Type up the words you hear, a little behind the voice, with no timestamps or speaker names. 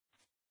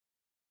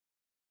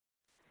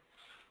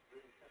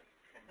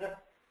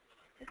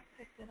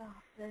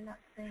they're not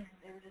saying.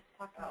 They were just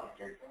talking about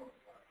this.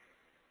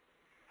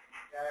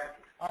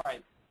 All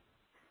right.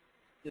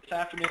 This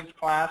afternoon's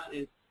class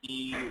is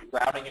the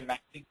routing and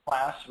mapping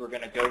class. We're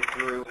going to go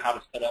through how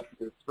to set up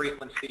your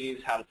frequencies,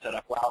 how to set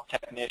up route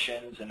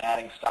technicians, and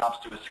adding stops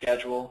to a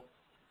schedule.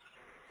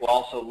 We'll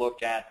also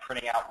look at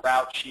printing out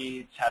route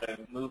sheets, how to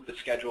move the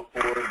schedule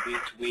forward week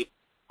to week,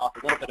 talk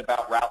a little bit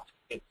about route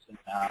tickets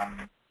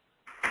and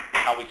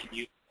how we can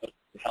use those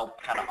to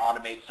help kind of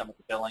automate some of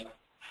the billing.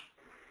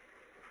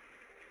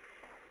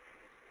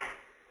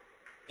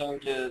 So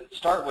to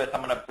start with,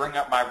 I'm going to bring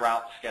up my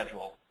route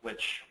schedule,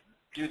 which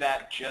do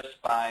that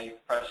just by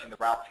pressing the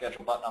route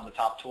schedule button on the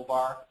top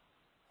toolbar.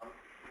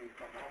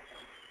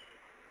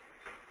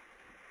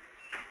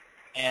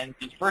 And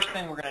the first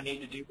thing we're going to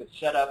need to do is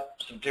set up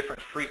some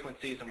different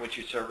frequencies in which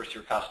you service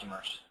your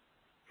customers.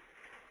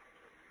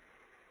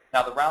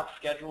 Now, the route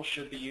schedule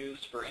should be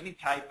used for any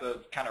type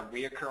of kind of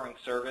reoccurring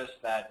service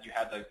that you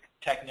have a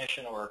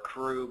technician or a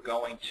crew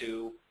going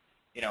to,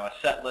 a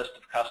set list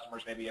of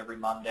customers maybe every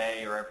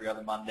Monday or every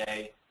other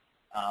Monday.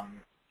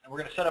 And we're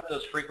going to set up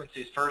those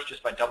frequencies first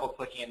just by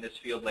double-clicking in this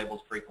field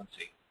labeled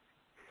frequency.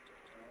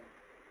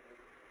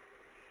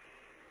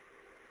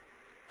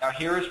 Now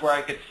here is where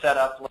I could set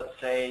up, let's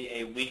say,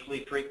 a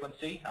weekly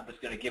frequency. I'm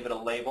just going to give it a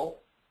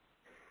label.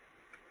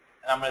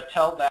 And I'm going to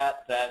tell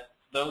that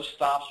those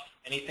stops,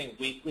 anything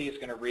weekly, is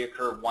going to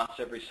reoccur once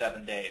every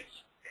 7 days.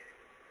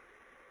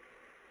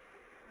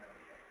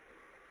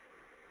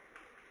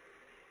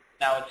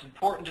 Now it's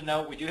important to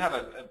note we do have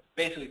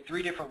basically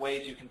 3 different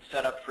ways you can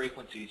set up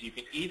frequencies. You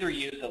can either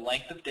use the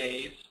length of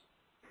days,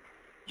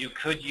 you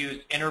could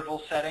use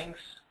interval settings,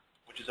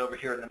 which is over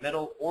here in the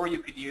middle, or you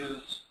could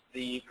use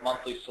the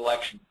monthly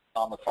selection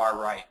on the far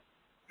right.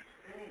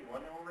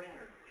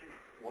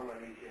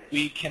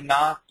 We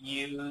cannot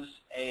use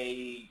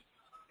a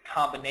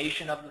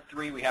combination of the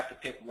 3. We have to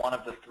pick one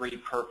of the 3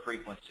 per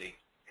frequency.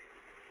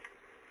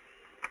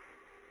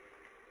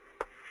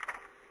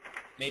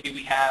 Maybe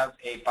we have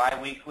a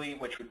biweekly,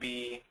 which would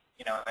be,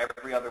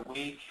 every other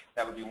week.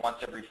 That would be once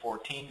every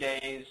 14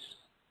 days.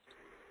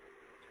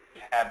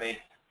 We have a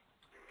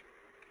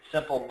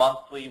simple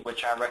monthly,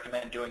 which I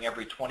recommend doing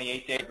every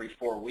 28 days, every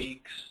 4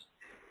 weeks.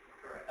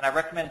 And I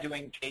recommend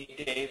doing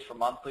 8 days for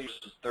monthly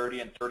versus 30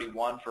 and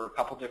 31 for a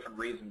couple different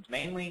reasons.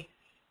 Mainly,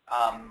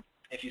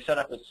 if you set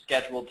up a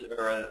schedule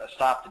or a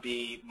stop to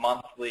be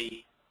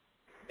monthly,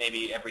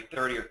 maybe every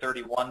 30 or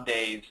 31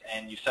 days,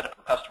 and you set up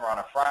a customer on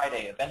a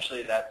Friday,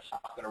 eventually that's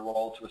going to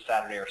roll to a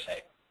Saturday or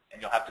Sunday.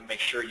 And you'll have to make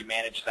sure you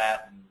manage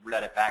that and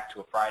reset it back to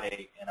a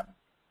Friday in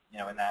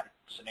that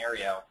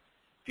scenario.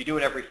 If you do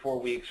it every 4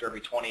 weeks or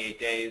every 28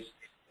 days,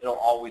 it'll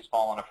always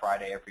fall on a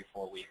Friday every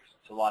 4 weeks.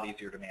 It's a lot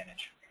easier to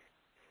manage.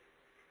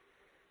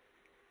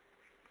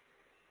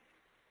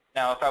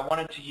 Now, if I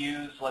wanted to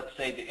use, let's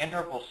say, the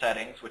interval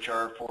settings, which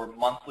are for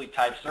monthly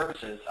type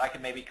services, I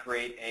can maybe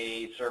create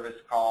a service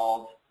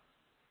called,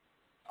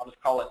 I'll just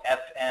call it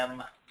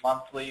FM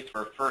monthly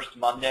for first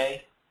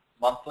Monday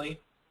monthly.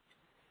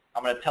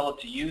 I'm going to tell it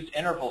to use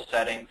interval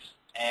settings,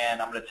 and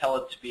I'm going to tell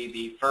it to be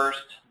the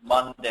first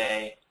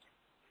Monday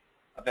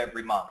of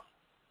every month.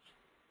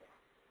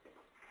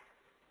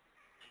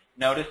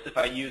 Notice if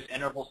I use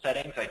interval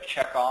settings, I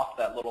check off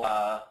that little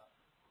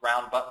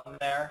round button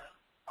there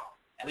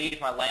and leave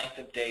my length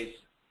of days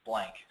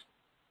blank.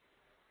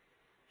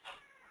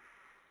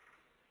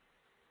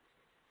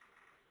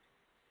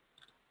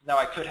 Now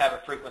I could have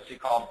a frequency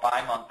called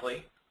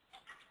bi-monthly.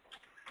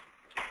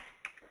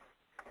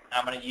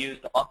 I'm going to use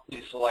the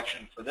monthly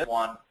selection for this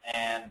one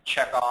and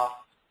check off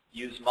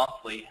use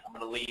monthly. I'm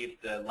going to leave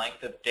the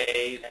length of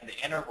days and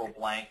the interval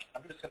blank.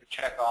 I'm just going to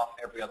check off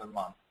every other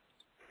month.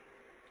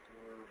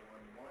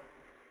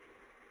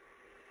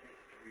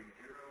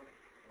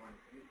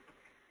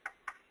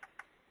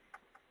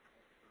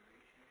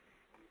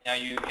 Now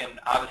you can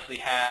obviously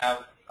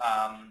have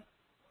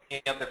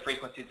any of the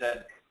frequencies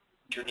that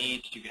your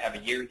needs. You could have a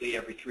yearly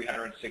every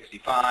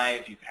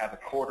 365. You could have a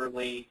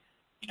quarterly,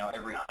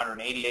 every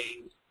 180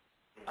 days.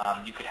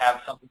 You could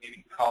have something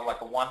maybe called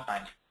like a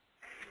one-time,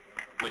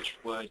 which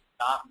would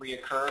not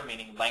reoccur,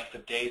 meaning length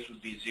of days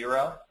would be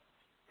 0.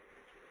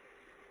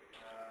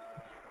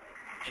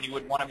 And you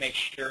would want to make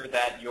sure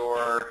that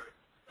your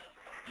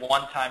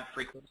one-time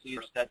frequencies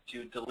are set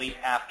to delete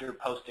after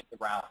posting the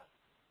route,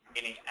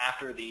 meaning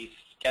after the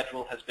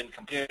schedule has been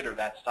completed or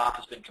that stop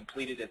has been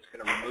completed, it's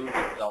going to remove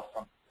itself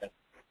from the schedule.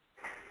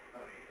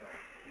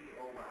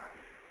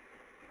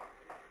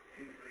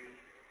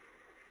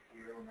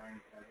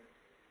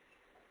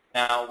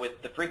 Now,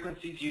 with the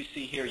frequencies you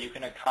see here, you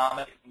can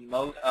accommodate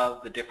most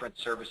of the different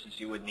services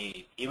you would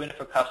need, even if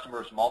a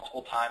customer is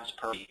multiple times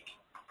per week.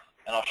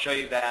 And I'll show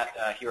you that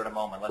here in a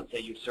moment. Let's say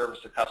you service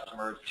a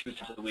customer 2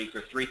 times a week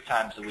or 3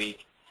 times a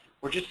week.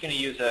 We're just going to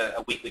use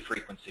a weekly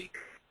frequency.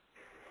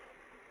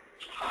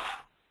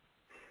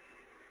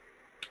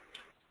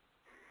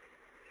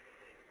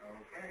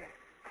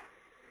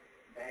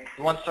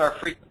 Once our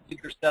frequencies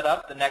are set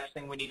up, the next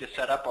thing we need to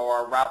set up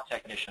are our route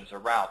technicians or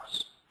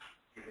routes.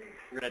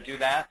 We're going to do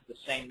that the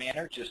same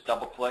manner. Just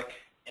double-click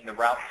in the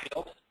route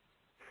field.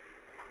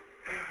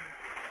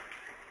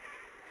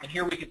 And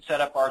here we could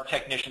set up our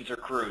technicians or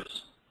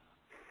crews.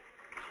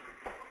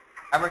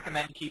 I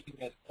recommend keeping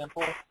it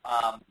simple.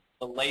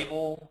 The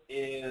label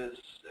is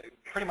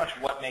pretty much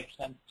what makes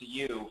sense to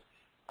you.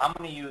 I'm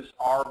going to use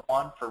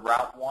R1 for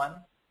Route 1.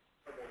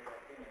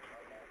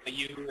 But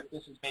if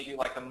this is maybe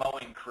like a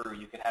mowing crew,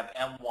 you could have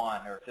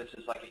M1, or if this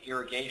is like an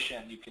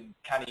irrigation, you can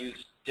kind of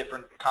use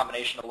different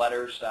combination of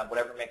letters,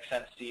 whatever makes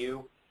sense to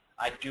you.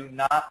 I do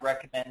not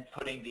recommend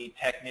putting the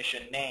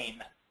technician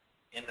name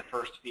in the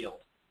first field.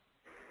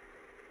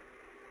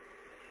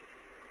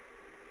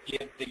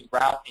 Give the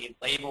route a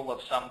label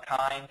of some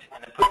kind,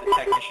 and then put the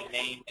technician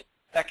name in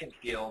the second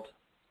field.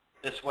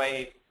 This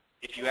way,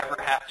 if you ever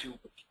have to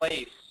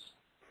replace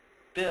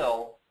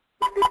Bill,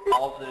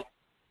 all of it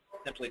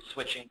simply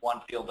switching one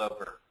field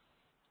over.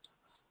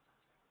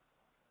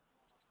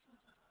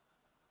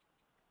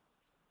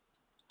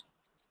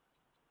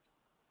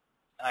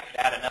 And I could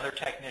add another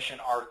technician,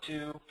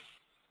 R2.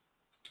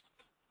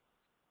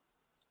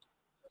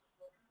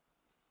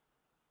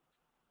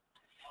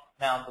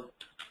 Now,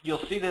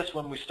 you'll see this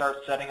when we start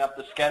setting up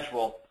the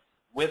schedule.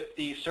 With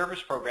the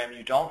service program,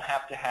 you don't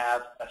have to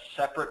have a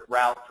separate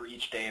route for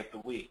each day of the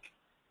week.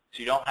 So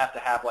you don't have to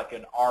have like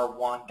an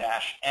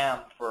R1-M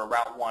for a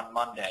Route 1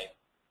 Monday.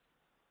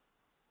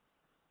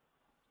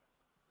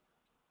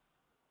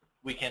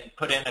 We can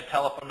put in a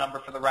telephone number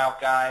for the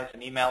route guys,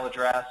 an email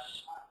address.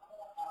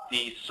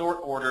 The sort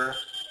order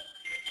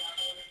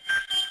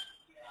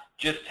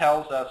just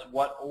tells us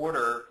what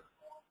order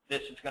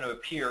this is going to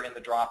appear in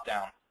the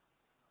drop-down.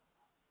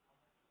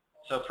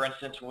 So for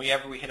instance,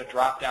 whenever we hit a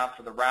drop-down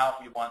for the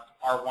route, we want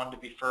R1 to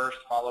be first,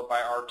 followed by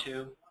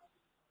R2.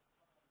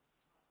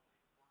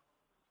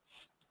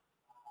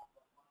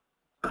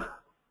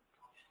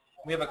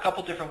 We have a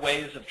couple different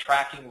ways of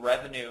tracking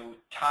revenue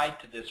tied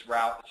to this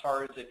route as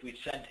far as if we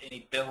send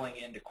any billing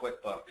into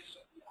QuickBooks.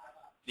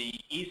 The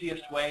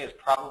easiest way is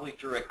probably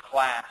through a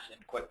class in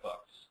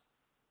QuickBooks.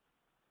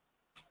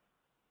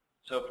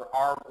 So for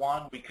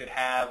R1, we could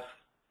have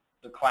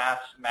the class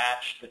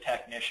match the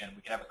technician.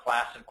 We could have a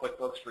class in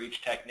QuickBooks for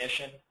each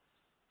technician.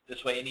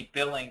 This way, any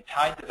billing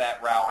tied to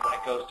that route when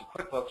it goes to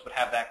QuickBooks would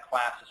have that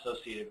class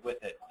associated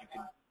with it. You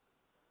can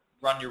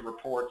run your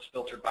reports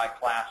filtered by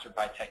class or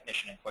by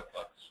technician in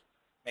QuickBooks.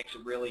 Makes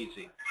it real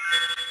easy.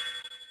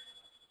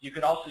 You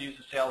could also use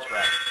a sales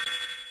rep.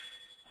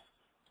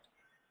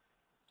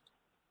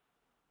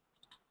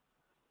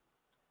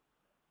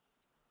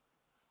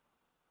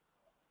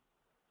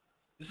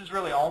 This is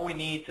really all we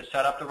need to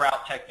set up the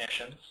route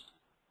technicians.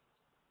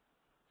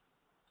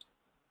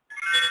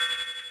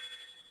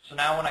 So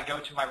now when I go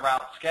to my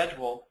route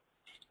schedule,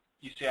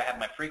 you see I have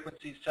my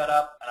frequencies set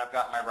up and I've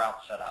got my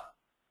route set up.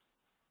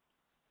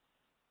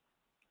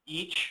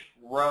 Each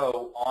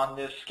row on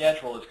this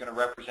schedule is going to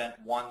represent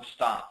one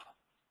stop.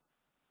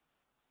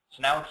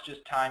 So now it's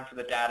just time for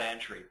the data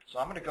entry. So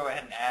I'm going to go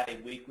ahead and add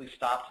a weekly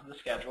stop to the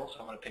schedule. So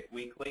I'm going to pick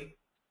weekly.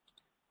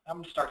 I'm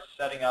going to start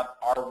setting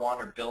up R1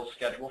 or bill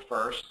schedule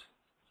first.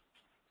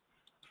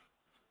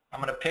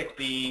 I'm going to pick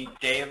the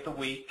day of the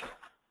week.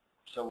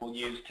 So we'll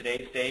use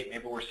today's date.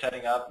 Maybe we're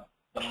setting up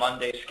the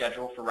Monday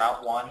schedule for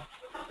Route 1.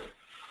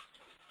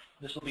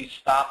 This will be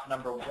stop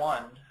number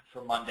 1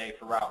 for Monday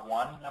for Route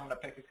 1. And I'm going to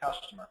pick a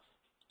customer.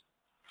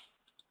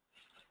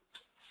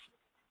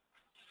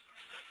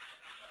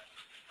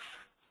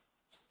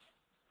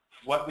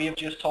 What we have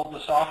just told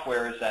the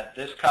software is that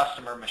this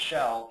customer,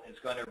 Michelle, is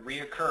going to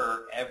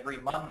reoccur every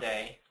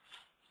Monday.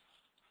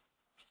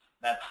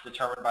 That's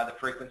determined by the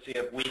frequency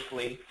of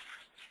weekly.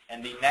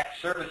 And the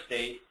next service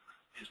date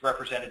is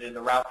represented in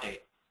the route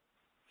date.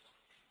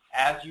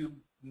 As you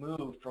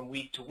move from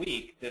week to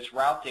week, this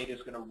route date is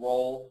going to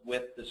roll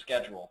with the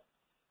schedule.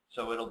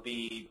 So it'll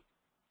be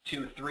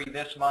 2-3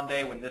 this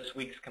Monday. When this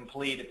week's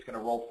complete, it's going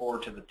to roll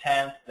forward to the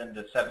 10th, then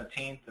the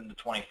 17th, and the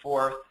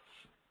 24th.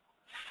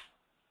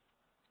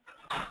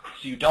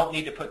 So you don't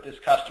need to put this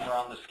customer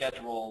on the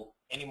schedule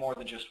any more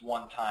than just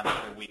one time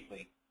per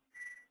weekly.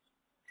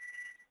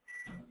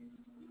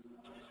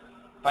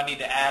 If I need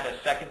to add a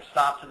second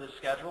stop to this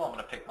schedule, I'm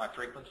going to pick my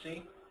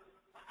frequency.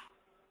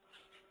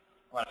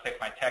 I'm going to pick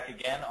my tech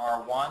again,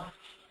 R1.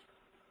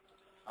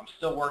 I'm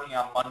still working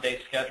on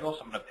Monday's schedule,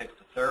 so I'm going to pick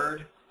the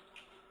 3rd.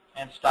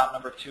 And stop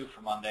number 2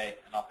 for Monday,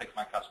 and I'll pick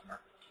my customer.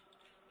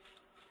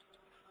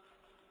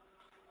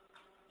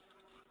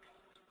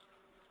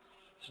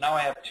 So now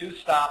I have 2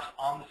 stops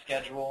on the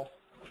schedule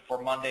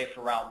for Monday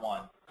for Route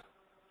 1.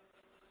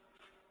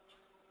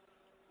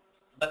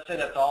 Let's say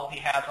that's all he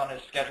has on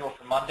his schedule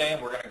for Monday,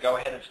 and we're going to go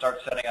ahead and start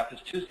setting up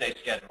his Tuesday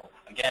schedule.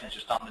 Again,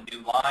 just on the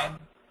new line,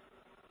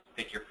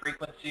 pick your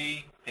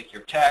frequency, pick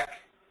your tech,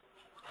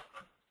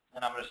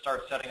 and I'm going to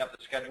start setting up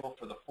the schedule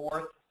for the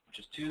 4th, which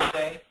is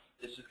Tuesday.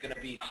 This is going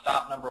to be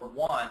stop number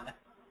 1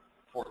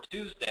 for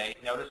Tuesday.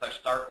 Notice I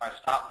start my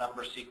stop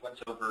number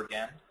sequence over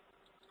again.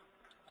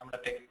 I'm going to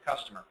pick a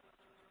customer.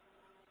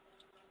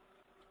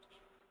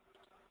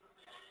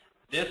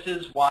 This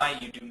is why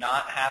you do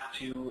not have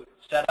to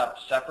set up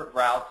separate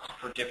routes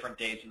for different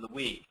days of the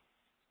week.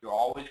 You're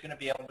always going to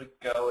be able to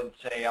go and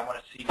say, I want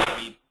to see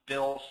the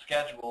bill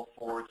schedule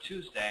for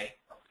Tuesday,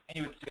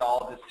 and you would see all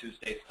of his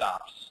Tuesday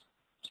stops.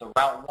 So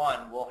Route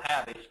 1 will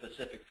have a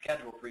specific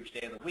schedule for each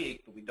day of the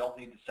week, but we don't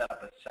need to set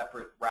up a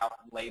separate route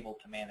label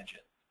to manage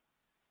it.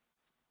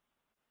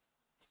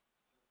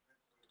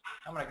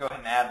 I'm going to go ahead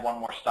and add one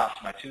more stop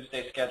to my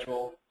Tuesday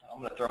schedule. I'm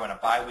going to throw in a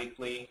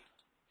biweekly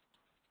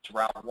to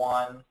Route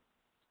 1.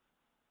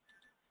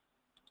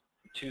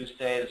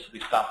 Tuesday, this will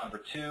be stop number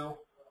 2.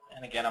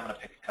 And again, I'm going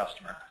to pick a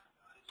customer.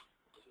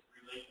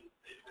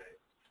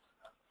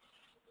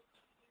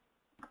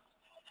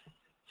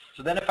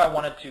 So then if I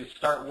wanted to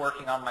start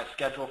working on my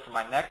schedule for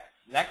my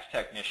next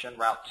technician,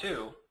 Route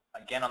 2,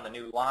 again on the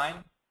new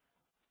line,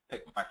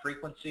 pick my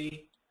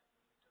frequency,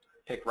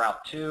 pick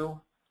Route 2.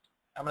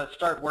 I'm going to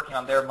start working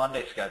on their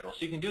Monday schedule.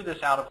 So you can do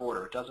this out of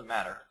order. It doesn't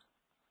matter.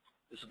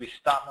 This will be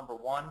stop number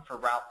 1 for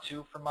Route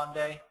 2 for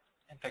Monday,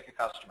 and pick a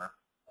customer.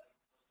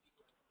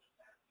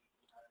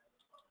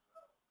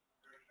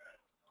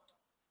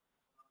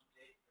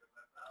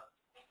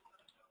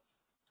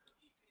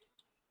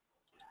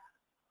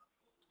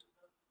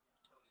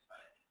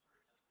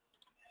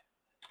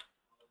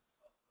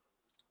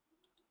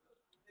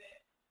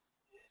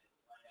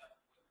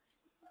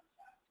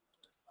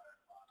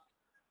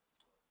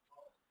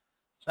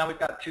 So now we've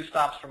got 2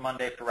 stops for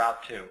Monday for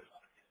Route 2.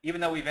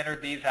 Even though we've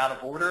entered these out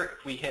of order,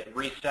 if we hit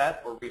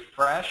reset or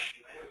refresh,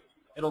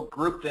 it'll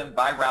group them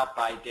by route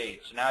by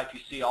date. So now if you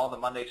see all the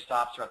Monday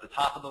stops are at the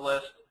top of the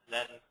list,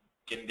 then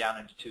getting down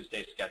into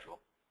Tuesday's schedule.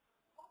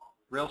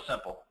 Real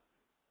simple.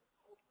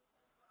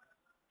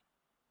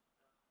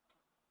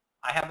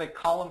 I have a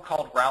column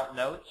called Route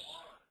Notes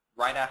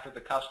right after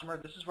the customer.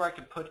 This is where I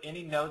can put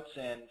any notes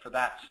in for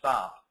that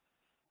stop.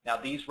 Now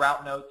these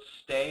route notes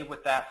stay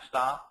with that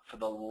stop for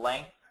the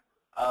length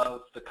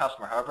of the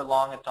customer. However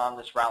long it's on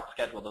this route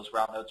schedule, those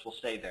route notes will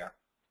stay there.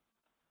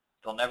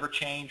 They'll never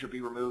change or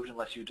be removed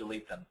unless you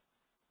delete them.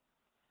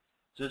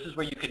 So this is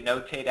where you can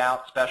notate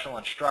out special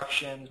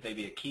instructions,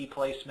 maybe a key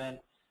placement,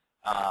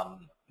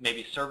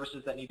 maybe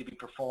services that need to be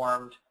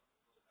performed.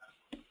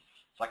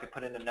 So I could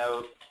put in a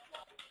note.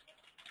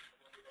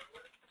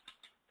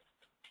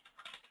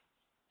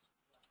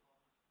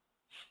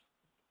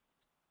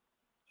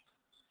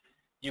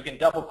 You can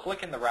double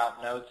click in the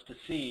route notes to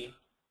see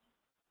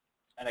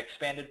an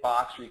expanded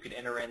box where you could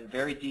enter in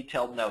very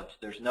detailed notes.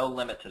 There's no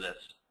limit to this.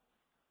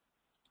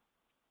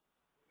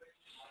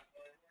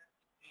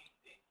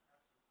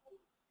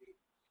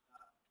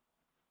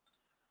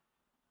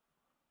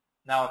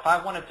 Now, if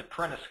I wanted to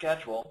print a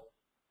schedule,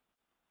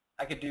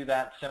 I could do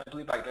that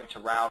simply by going to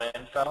Route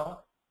Info,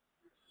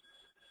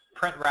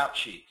 Print Route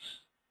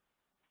Sheets.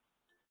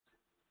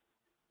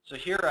 So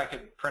here I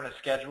could print a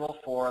schedule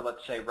for,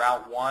 let's say,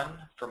 Route 1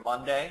 for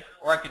Monday,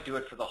 or I could do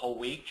it for the whole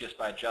week just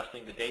by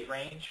adjusting the date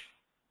range.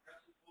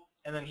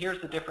 And then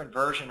here's the different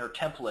version or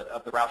template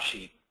of the route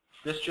sheet.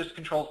 This just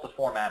controls the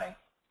formatting.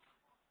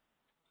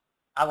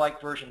 I like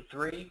version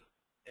 3.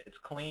 It's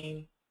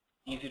clean,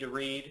 easy to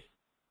read.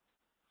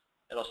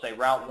 It'll say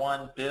Route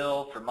 1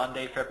 bill for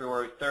Monday,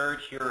 February 3rd.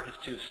 Here are his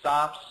 2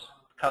 stops,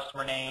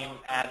 customer name,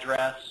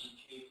 address.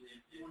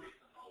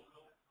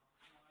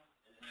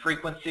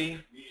 Frequency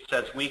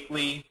says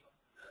weekly.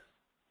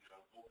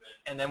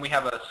 And then we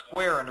have a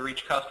square under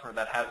each customer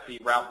that has the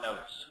route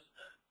notes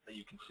that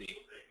you can see.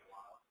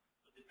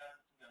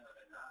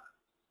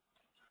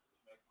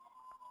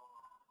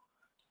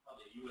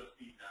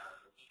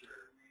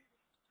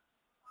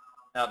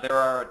 Now there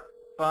are a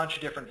bunch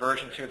of different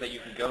versions here that you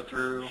can go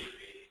through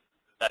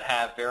that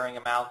have varying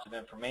amounts of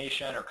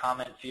information or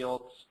comment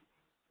fields,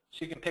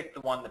 so you can pick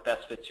the one that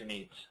best fits your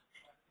needs.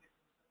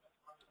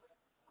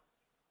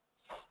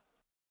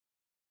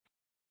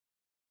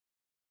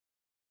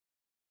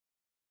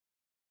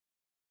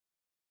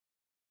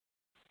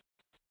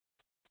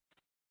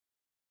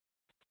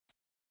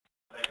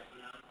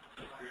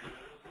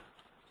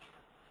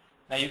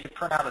 Now you can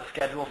print out a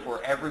schedule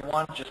for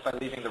everyone just by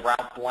leaving the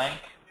route blank.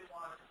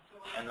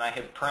 And then I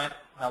hit print.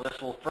 Now this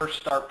will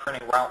first start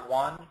printing Route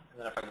 1. And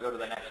then if I go to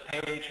the next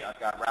page, I've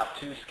got Route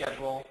 2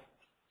 schedule.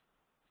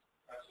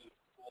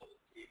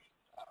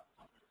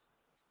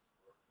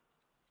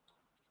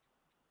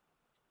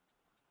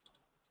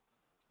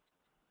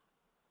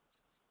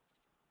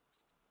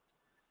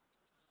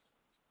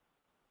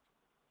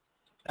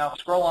 Now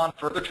scroll on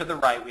further to the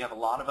right. We have a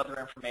lot of other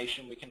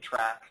information we can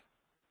track.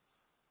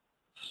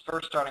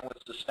 First starting with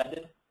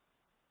suspended.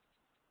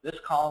 This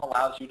column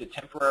allows you to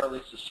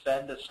temporarily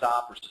suspend a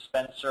stop or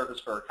suspend service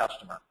for a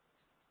customer.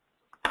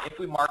 If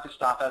we mark a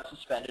stop as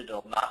suspended, it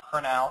will not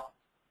print out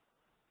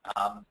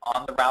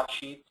on the route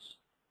sheets.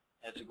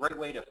 And it's a great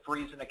way to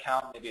freeze an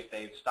account, maybe if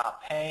they've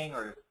stopped paying,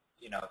 or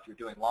if you're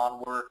doing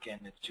lawn work and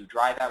it's too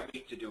dry that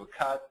week to do a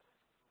cut.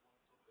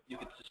 You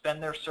can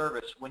suspend their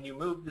service. When you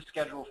move the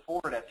schedule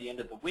forward at the end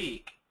of the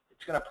week,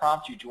 it's going to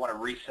prompt you, do you want to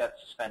reset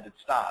suspended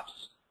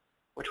stops,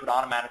 which would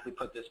automatically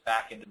put this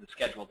back into the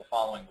schedule the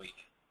following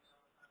week.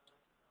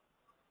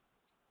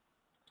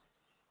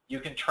 You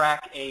can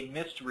track a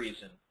missed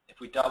reason. If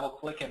we double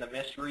click in the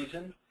missed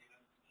reason,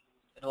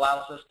 it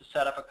allows us to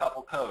set up a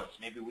couple codes.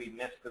 Maybe we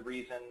missed the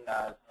reason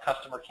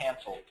customer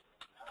canceled.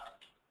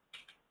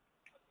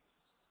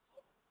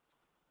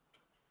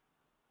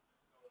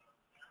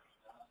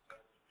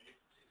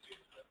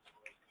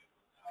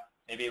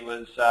 Maybe it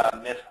was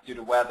missed due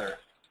to weather.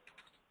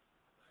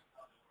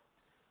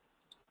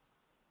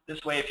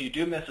 This way, if you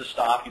do miss a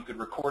stop, you could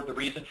record the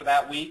reason for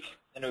that week,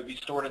 and it would be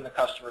stored in the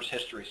customer's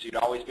history. So you'd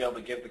always be able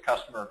to give the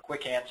customer a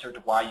quick answer to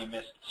why you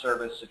missed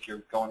service if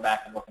you're going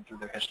back and looking through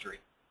their history.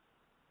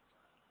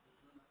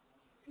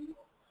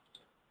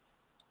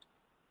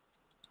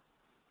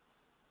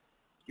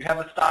 You have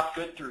a stop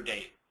good through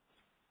date.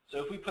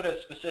 So if we put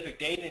a specific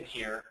date in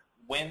here,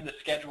 when the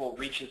schedule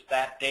reaches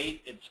that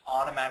date, it's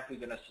automatically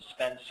going to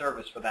suspend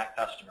service for that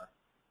customer.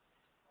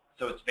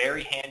 So it's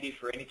very handy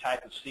for any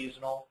type of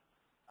seasonal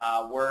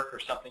work or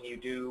something you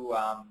do.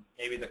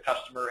 Maybe the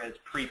customer has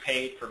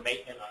prepaid for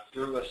maintenance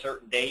through a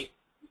certain date,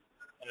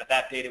 and at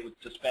that date it would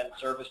suspend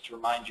service to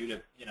remind you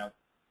to,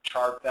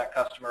 charge that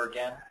customer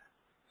again.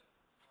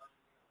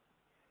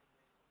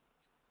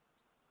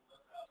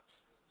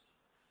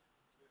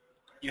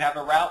 You have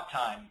a route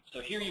time. So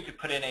here you could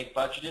put in a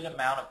budgeted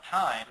amount of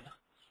time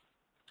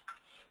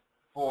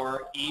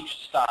for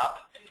each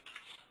stop.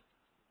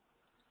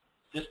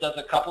 This does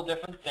a couple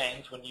different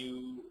things. When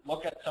you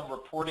look at some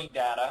reporting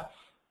data,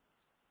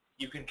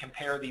 you can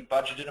compare the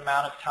budgeted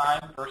amount of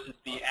time versus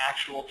the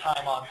actual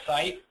time on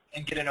site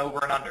and get an over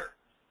and under.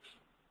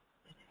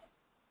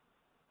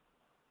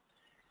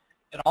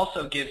 It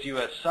also gives you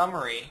a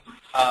summary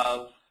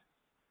of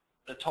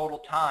the total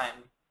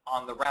time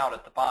on the route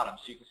at the bottom.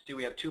 So you can see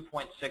we have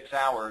 2.6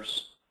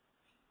 hours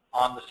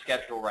on the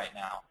schedule right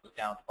now,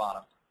 down at the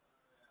bottom.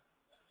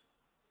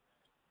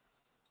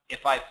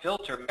 If I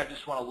filter, I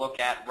just want to look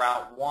at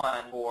Route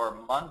 1 for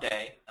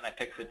Monday, and I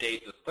pick the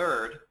date the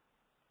 3rd,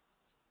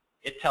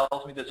 it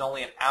tells me there's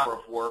only an hour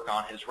of work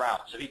on his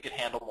route, so he could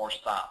handle more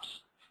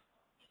stops.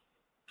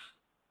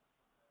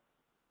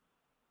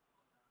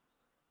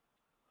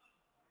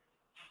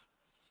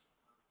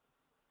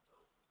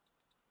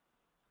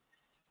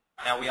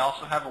 Now we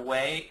also have a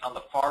way on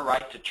the far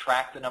right to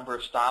track the number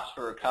of stops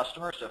for a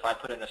customer. So if I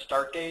put in a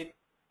start date,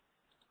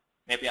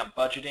 maybe I'm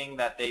budgeting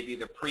that they've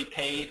either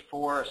prepaid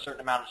for a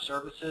certain amount of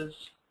services,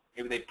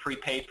 maybe they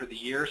prepaid for the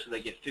year so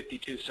they get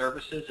 52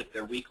 services if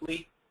they're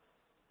weekly.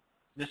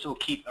 This will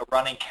keep a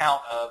running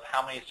count of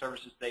how many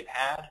services they've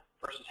had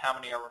versus how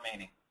many are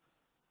remaining.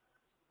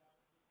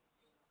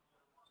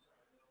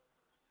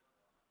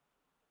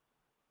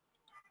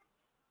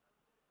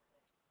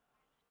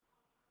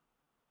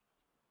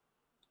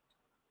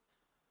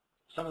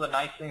 Some of the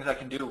nice things I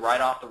can do right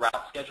off the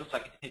route schedule, so I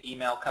can hit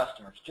email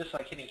customers, just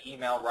like hitting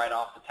email right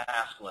off the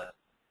task list.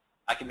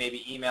 I can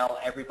maybe email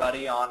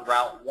everybody on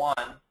Route 1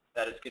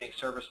 that is getting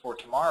service for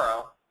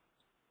tomorrow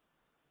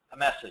a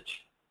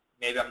message.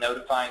 Maybe I'm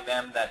notifying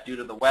them that due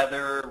to the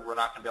weather, we're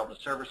not going to be able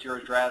to service your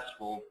address.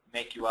 We'll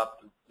make you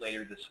up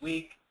later this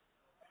week.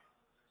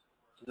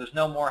 So there's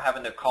no more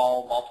having to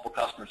call multiple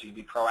customers. You can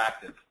be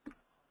proactive.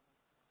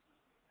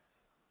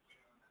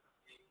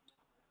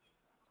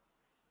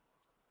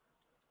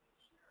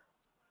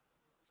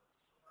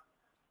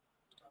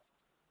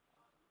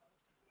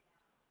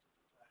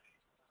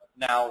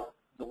 Now,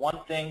 the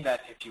one thing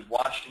that if you've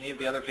watched any of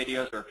the other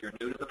videos or if you're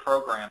new to the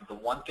program, the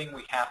one thing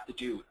we have to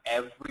do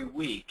every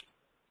week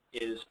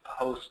is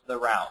post the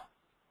route.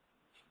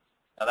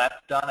 Now that's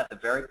done at the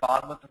very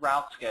bottom of the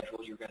route schedule.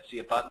 You're going to see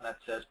a button that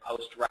says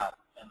post route.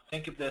 And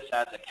think of this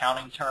as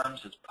accounting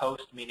terms as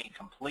post meaning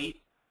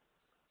complete.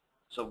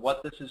 So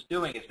what this is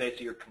doing is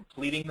basically you're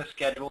completing the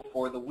schedule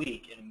for the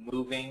week and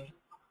moving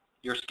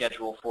your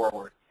schedule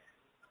forward.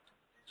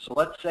 So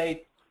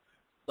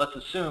let's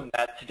assume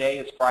that today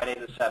is Friday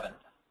the 7th.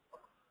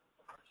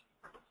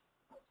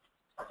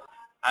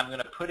 I'm going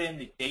to put in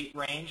the date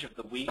range of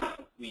the week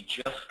we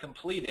just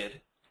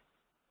completed.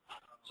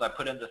 So I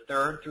put in the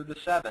 3rd through the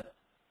 7th, and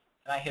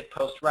I hit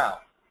post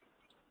route.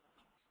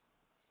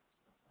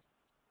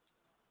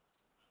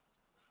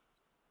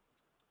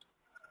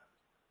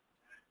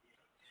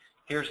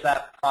 Here's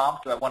that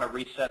prompt. Do I want to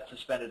reset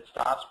suspended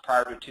stops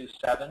prior to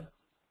 2/7?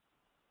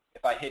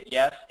 If I hit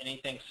yes,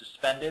 anything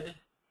suspended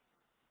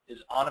is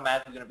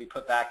automatically going to be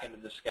put back into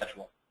the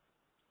schedule.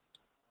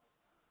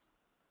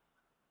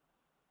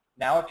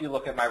 Now if you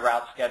look at my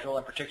route schedule,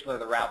 in particular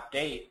the route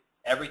date,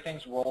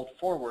 everything's rolled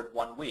forward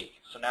 1 week.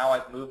 So now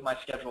I've moved my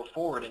schedule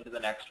forward into the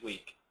next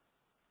week.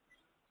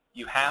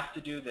 You have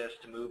to do this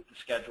to move the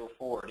schedule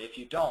forward. If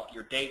you don't,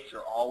 your dates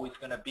are always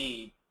going to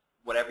be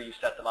whatever you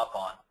set them up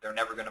on. They're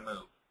never going to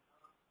move.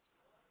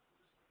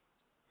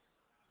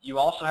 You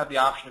also have the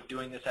option of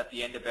doing this at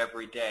the end of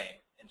every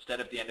day instead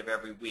of the end of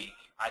every week.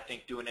 I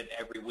think doing it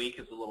every week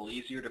is a little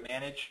easier to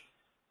manage,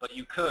 but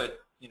you could,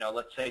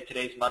 let's say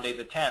today's Monday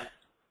the 10th.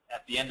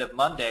 At the end of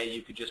Monday,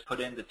 you could just put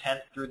in the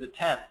 10th through the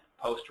 10th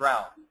post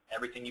route.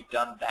 Everything you've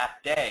done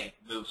that day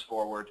moves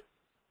forward.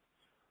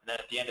 And then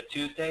at the end of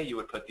Tuesday, you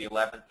would put the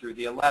 11th through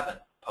the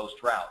 11th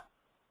post route.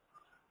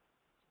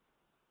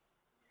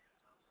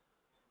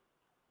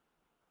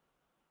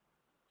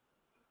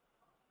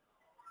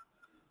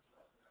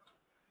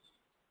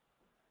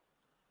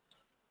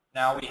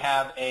 Now we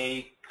have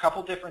a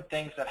couple different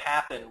things that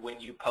happen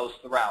when you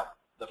post the route.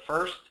 The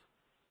first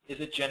is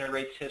it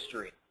generates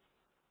history.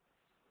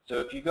 So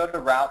if you go to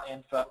Route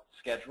Info,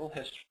 Schedule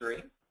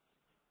History,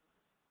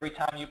 every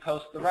time you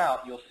post the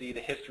route, you'll see the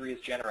history is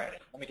generated.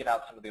 Let me get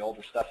out some of the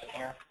older stuff in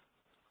here.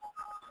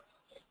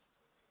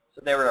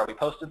 So there we are. We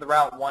posted the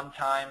route one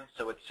time,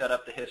 so it set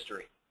up the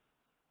history.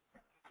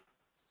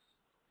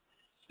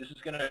 This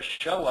is going to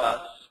show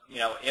us,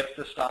 if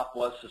the stop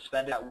was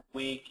suspended that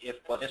week, if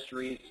what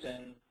history is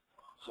in.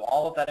 So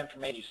all of that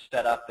information you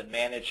set up and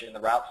manage in the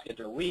route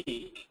schedule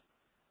week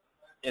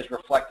is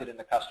reflected in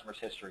the customer's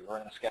history or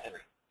in the schedule.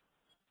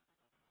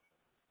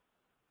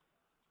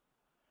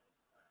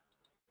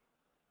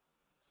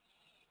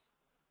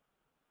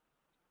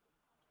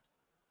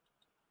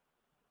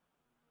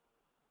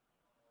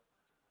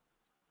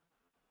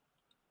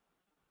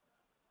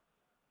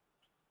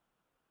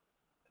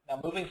 Now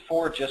moving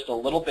forward just a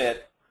little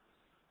bit,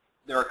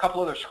 there are a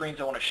couple other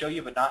screens I want to show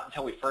you, but not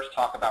until we first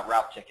talk about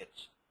route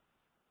tickets.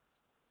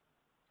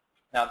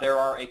 Now there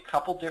are a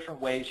couple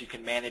different ways you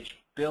can manage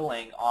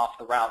billing off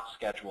the route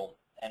schedule,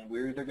 and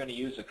we're either going to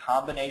use a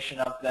combination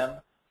of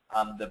them.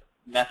 The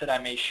method I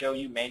may show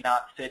you may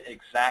not fit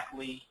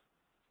exactly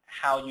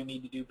how you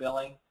need to do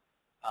billing,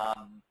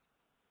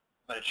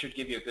 but it should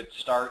give you a good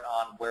start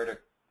on where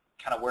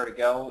to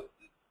go.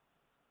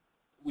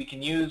 We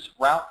can use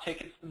route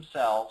tickets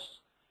themselves,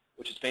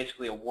 which is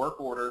basically a work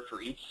order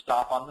for each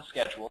stop on the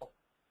schedule.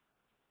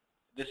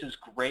 This is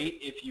great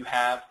if you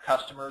have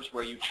customers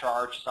where you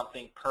charge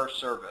something per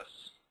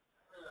service.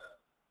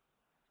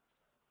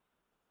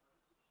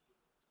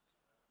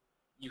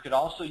 You could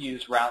also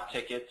use route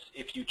tickets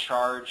if you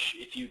charge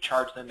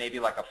them maybe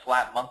like a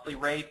flat monthly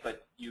rate,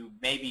 but you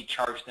maybe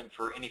charge them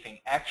for anything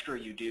extra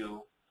you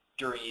do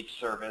during each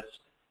service.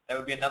 That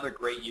would be another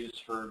great use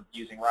for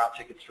using route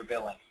tickets for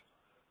billing.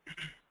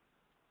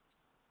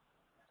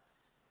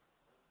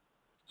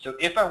 So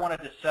if I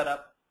wanted to set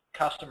up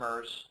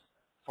customers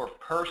for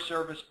per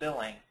service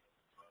billing,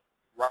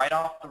 right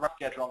off the route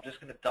schedule, I'm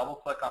just going to double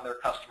click on their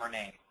customer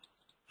name.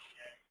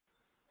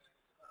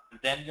 I'm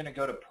then going to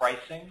go to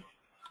pricing,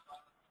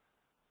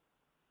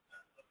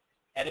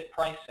 edit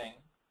pricing,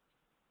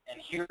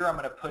 and here I'm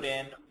going to put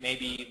in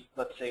maybe,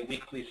 let's say,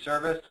 weekly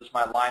service. This is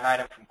my line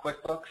item from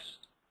QuickBooks,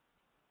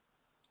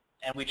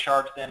 and we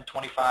charge them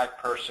 $25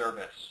 per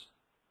service.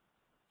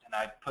 And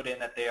I put in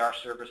that they are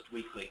serviced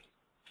weekly.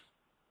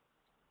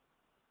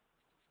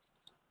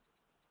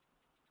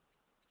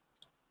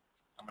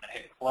 I'm going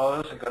to hit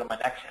close and go to my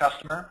next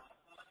customer.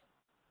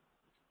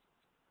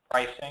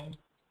 Pricing,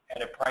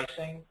 edit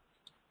pricing.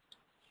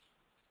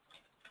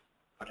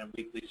 Put in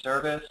weekly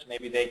service.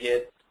 Maybe they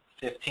get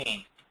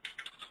 15.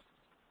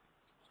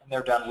 And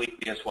they're done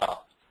weekly as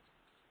well.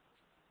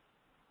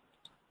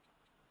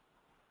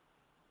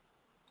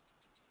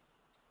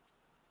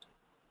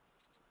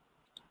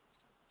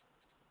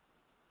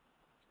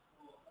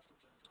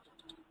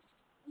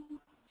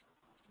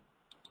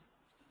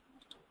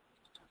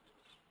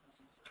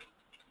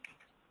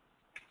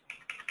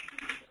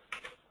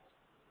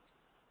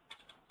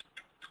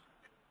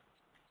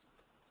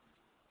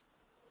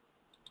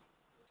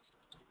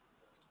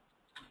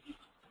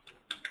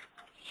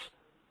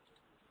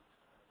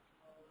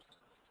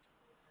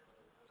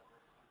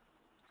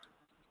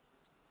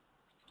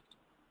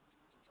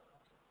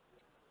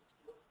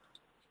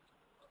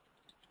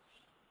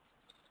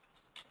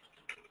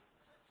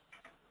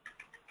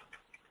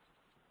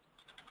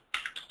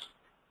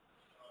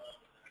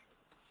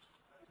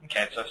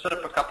 Okay, so I've set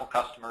up a couple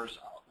customers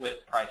with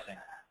pricing.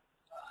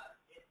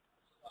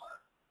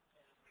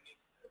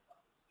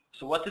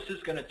 So what this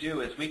is going to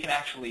do is we can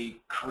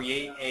actually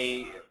create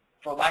a,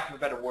 for lack of a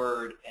better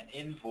word, an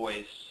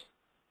invoice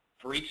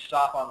for each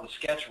stop on the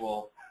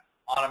schedule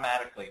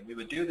automatically. We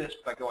would do this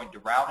by going to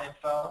Route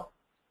Info,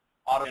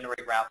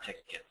 Auto-Generate Route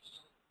Tickets.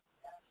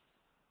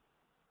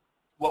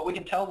 What we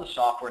can tell the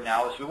software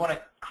now is we want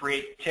to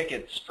create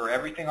tickets for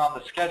everything on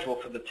the schedule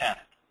for the 10th.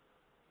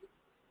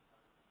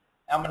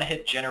 I'm going to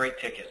hit Generate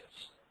Tickets.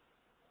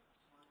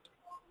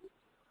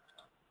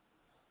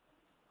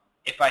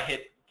 If I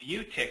hit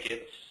View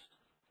Tickets,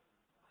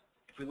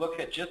 if we look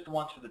at just the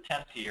ones for the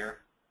 10th here,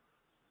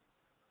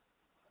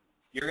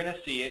 you're going to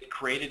see it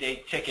created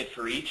a ticket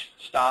for each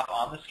stop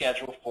on the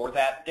schedule for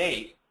that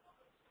date.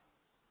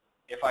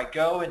 If I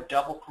go and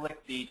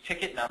double-click the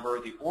ticket number or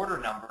the order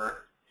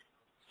number,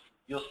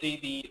 you'll see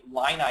the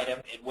line item.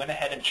 It went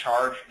ahead and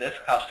charged this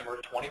customer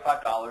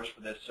 $25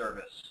 for this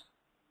service.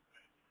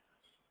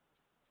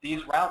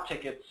 These route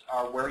tickets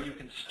are where you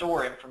can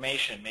store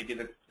information. Maybe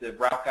the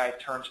route guide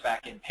turns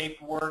back in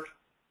paperwork,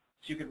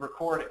 so you can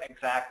record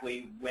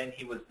exactly when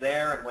he was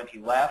there and when he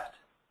left.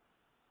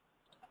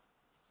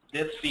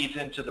 This feeds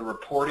into the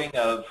reporting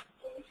of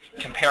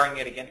comparing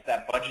it against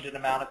that budgeted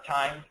amount of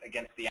time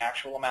against the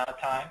actual amount of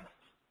time.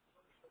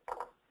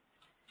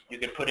 You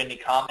can put any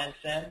comments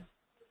in. And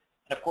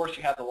of course,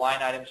 you have the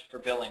line items for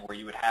billing where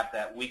you would have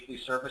that weekly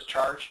service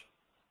charge.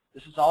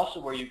 This is also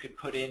where you could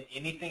put in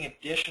anything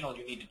additional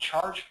you need to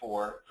charge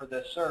for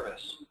this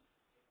service.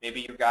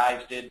 Maybe your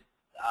guys did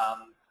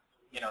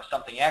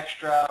something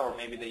extra, or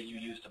maybe that you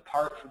used a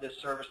part for this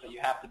service that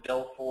you have to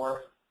bill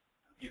for.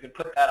 You can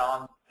put that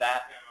on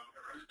that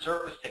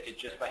service ticket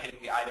just by hitting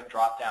the item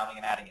drop down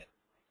and adding it.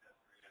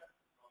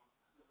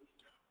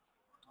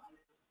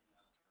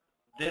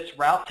 this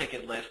route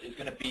ticket list is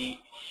going to be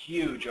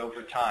huge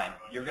over time.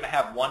 You're going to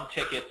have one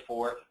ticket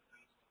for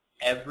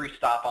every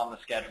stop on the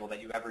schedule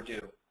that you ever do.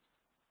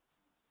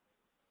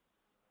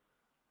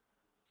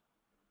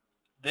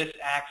 This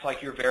acts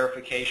like your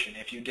verification.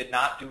 If you did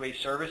not do a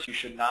service, you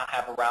should not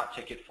have a route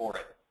ticket for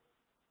it.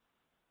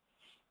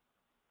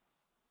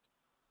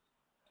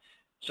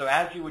 So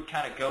as you would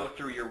kind of go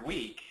through your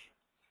week,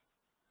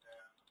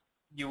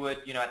 you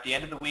would, at the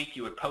end of the week,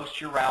 you would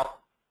post your route.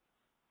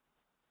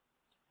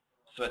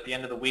 So at the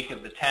end of the week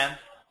of the 10th,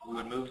 we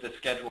would move the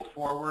schedule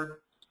forward.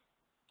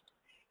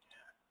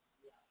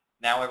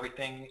 Now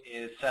everything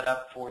is set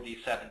up for the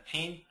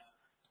 17th.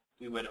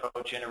 We would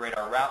generate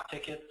our route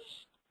tickets.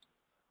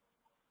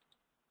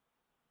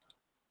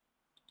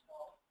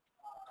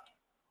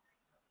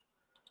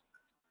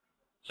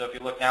 So if you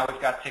look now,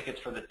 we've got tickets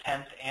for the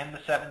 10th and the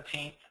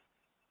 17th.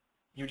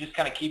 You just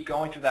kind of keep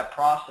going through that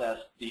process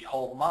the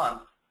whole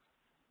month.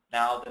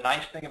 Now, the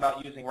nice thing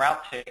about using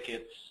route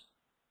tickets,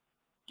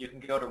 you can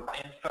go to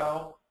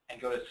info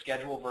and go to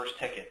schedule versus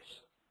tickets.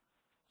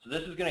 So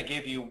this is going to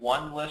give you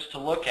one list to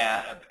look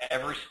at of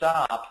every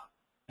stop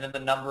and then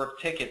the number of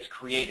tickets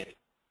created.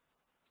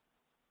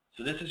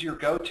 So this is your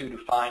go-to to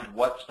find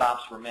what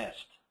stops were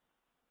missed.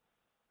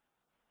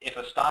 If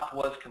a stop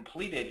was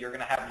completed, you're going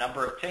to have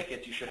number of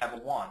tickets, you should have a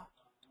 1.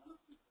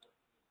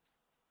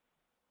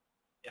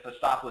 If a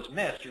stop was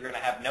missed, you're going to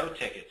have no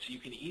tickets. So you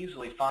can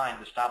easily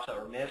find the stops that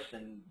were missed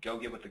and go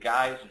get with the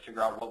guys and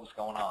figure out what was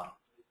going on.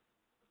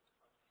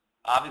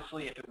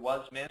 Obviously, if it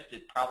was missed,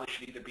 it probably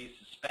should either be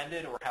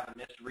suspended or have a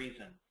missed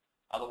reason.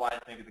 Otherwise,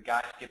 maybe the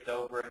guy skipped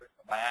over it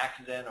by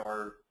accident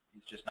or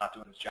he's just not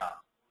doing his job.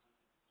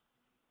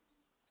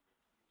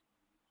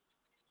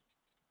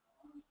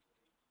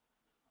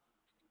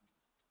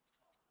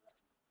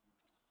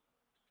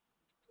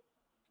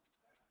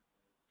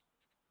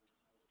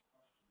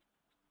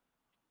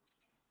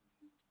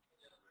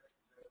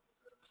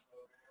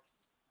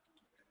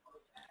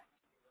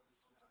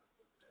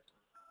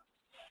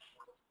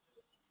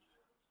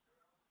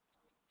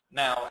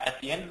 Now, at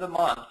the end of the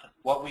month,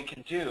 what we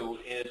can do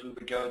is we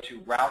would go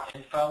to route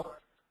info,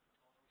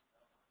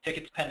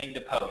 tickets pending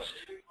to post.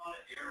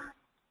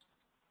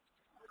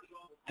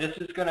 This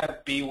is going to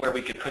be where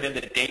we could put in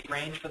the date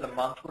range for the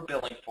month we're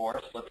billing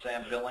for. So let's say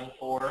I'm billing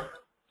for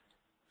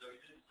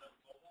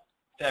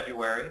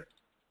February.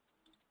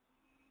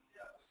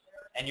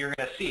 And you're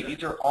going to see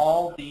these are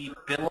all the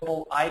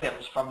billable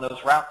items from those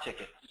route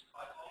tickets.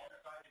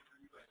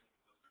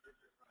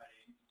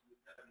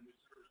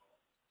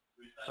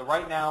 So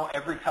right now,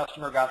 every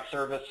customer got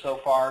service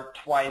so far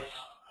twice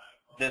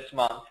this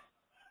month.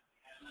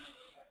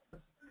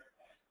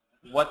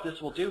 What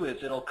this will do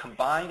is it'll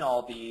combine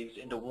all these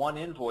into one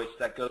invoice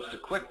that goes to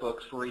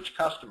QuickBooks for each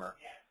customer.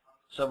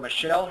 So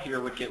Michelle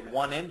here would get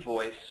one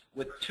invoice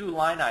with 2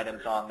 line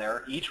items on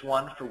there, each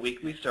one for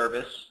weekly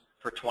service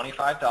for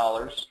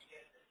 $25,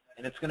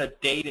 and it's going to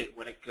date it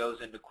when it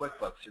goes into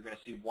QuickBooks. You're going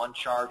to see one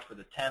charge for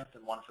the 10th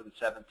and one for the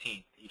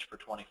 17th, each for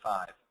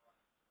 $25.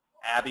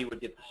 Abby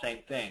would get the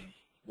same thing.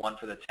 One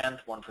for the 10th,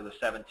 one for the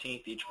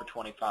 17th, each for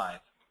 $25,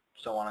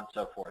 so on and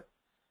so forth.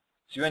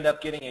 So you end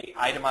up getting an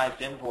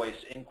itemized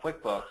invoice in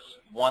QuickBooks,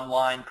 1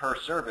 line per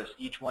service,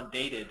 each one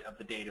dated of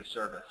the date of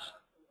service.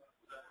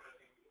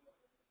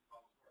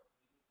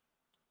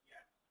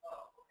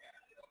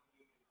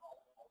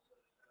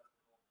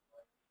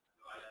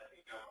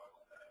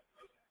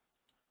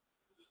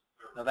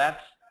 Now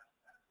that's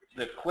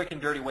the quick and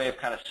dirty way of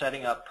kind of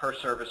setting up per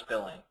service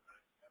billing.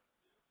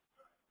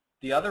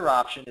 The other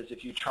option is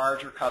if you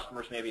charge your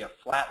customers maybe a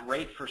flat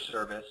rate for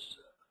service,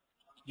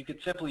 you could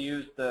simply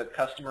use the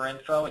customer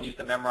info and use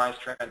the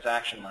memorized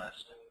transaction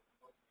list.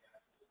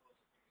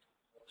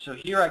 So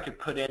here I could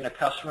put in a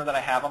customer that I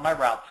have on my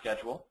route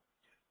schedule.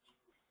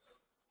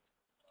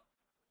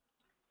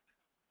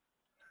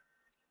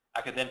 I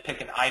could then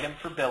pick an item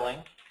for billing.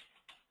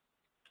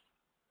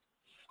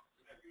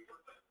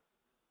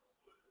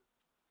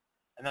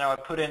 And then I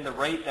would put in the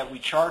rate that we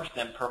charge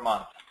them per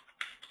month.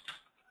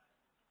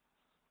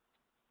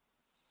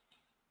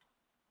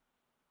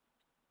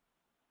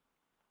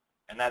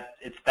 And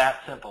it's that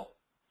simple.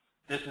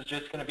 This is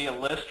just going to be a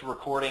list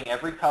recording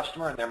every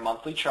customer and their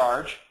monthly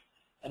charge.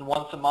 And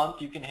once a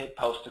month, you can hit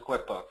Post to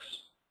QuickBooks.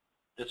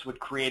 This would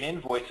create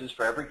invoices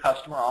for every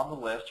customer on the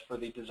list for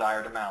the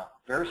desired amount.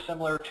 Very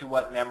similar to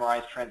what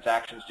Memorized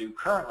Transactions do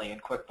currently in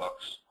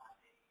QuickBooks.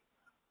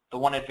 The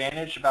one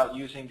advantage about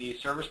using the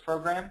service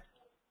program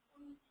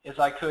is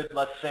I could,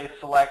 let's say,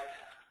 select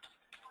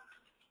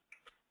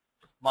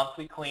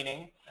monthly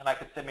cleaning. And I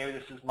could say maybe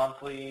this is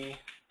monthly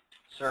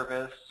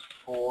service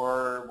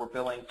for, we're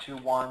billing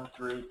 2/1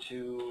 through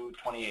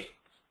 2/28.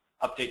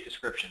 Update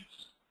descriptions.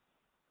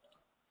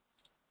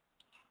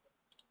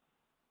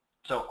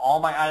 So all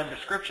my item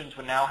descriptions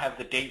would now have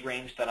the date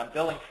range that I'm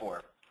billing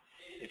for.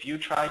 If you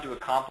tried to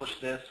accomplish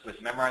this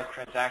with Memorized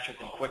Transactions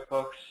in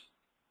QuickBooks,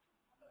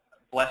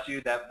 bless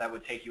you, that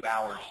would take you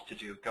hours to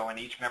do. Go in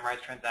each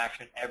Memorized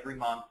Transaction every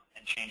month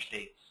and change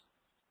dates.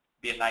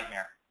 It'd be a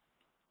nightmare.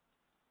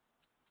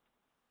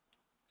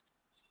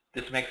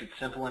 This makes it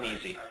simple and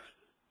easy.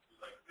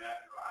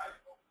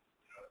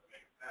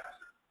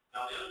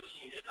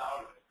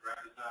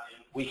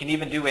 We can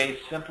even do a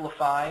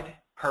simplified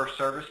per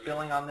service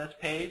billing on this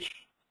page.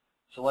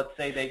 So let's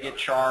say they get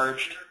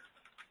charged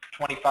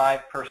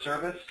 $25 per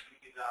service.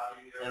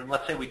 And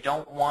let's say we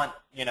don't want,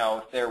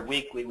 if they're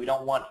weekly, we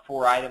don't want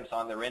 4 items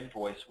on their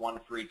invoice, 1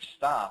 for each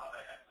stop.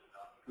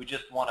 We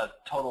just want a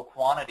total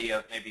quantity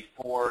of maybe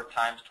 4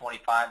 times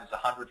 25 is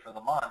 100 for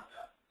the month.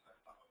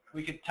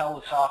 We could tell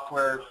the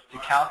software to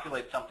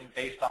calculate something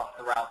based off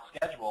the route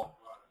schedule.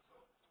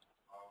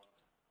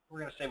 We're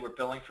going to say we're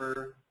billing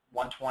for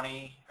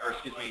 120, or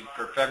excuse me,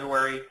 for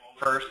February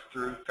 1st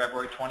through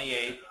February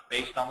 28th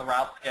based on the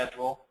route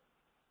schedule,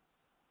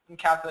 and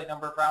calculate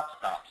number of route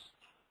stops.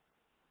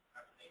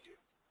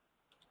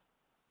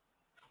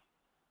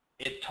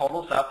 It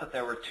totals up that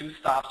there were 2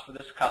 stops for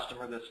this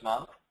customer this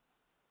month.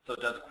 So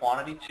it does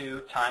quantity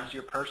 2 times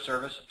your per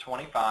service of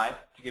 25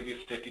 to give you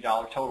a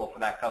 $50 total for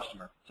that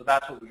customer. So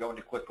that's what we go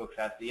into QuickBooks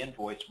as the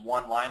invoice,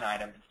 1 line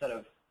item instead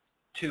of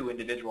 2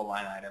 individual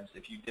line items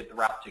if you did the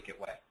route ticket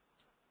way.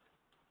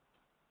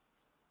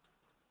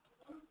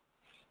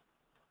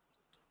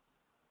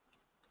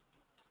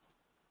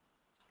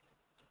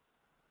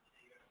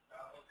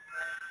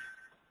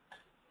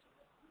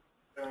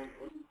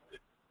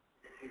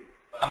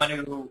 I'm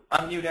going to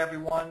unmute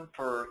everyone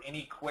for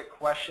any quick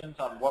questions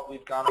on what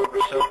we've gone over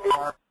so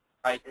far.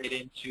 I get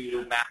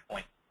into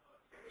MapPoint.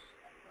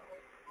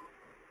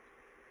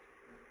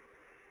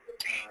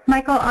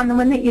 Michael, on the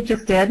one that you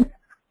just did,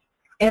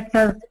 it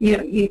says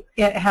it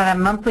had a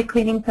monthly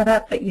cleaning set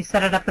up, but you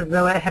set it up as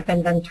though it had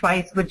been done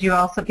twice. Would you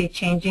also be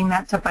changing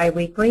that to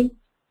biweekly?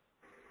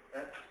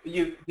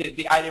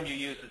 The item you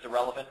use is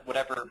irrelevant.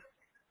 Whatever.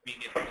 I mean,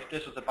 if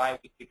this was a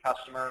bi-weekly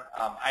customer,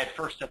 I had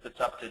first set this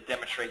up to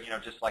demonstrate,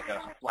 just like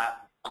a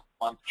flat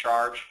month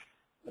charge,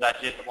 but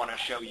I did want to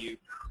show you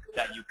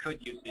that you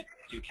could use it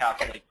to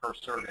calculate per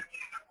service.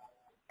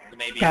 So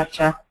maybe,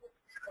 gotcha.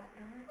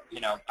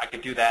 I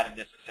could do that in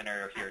this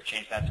scenario here,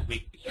 change that to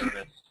weekly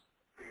service,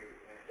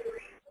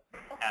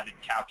 have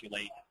it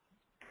calculate.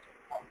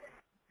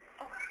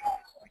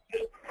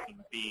 It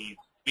would be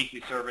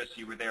weekly service,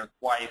 you were there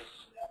twice,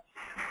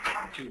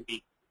 2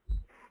 weeks.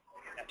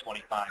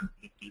 25,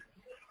 50,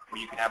 or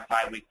you can have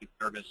bi-weekly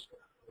service.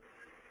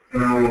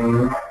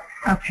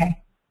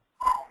 Okay.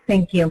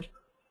 Thank you.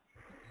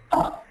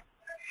 All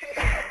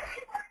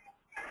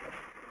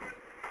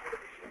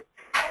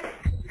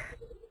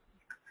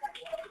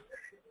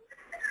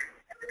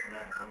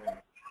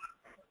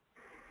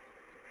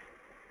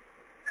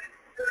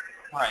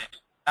right.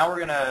 Now I'm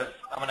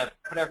gonna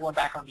put everyone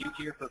back on mute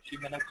here for a few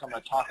minutes. I'm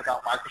gonna talk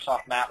about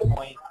Microsoft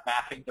MapPoint,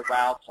 mapping the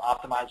routes,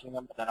 optimizing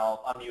them, and then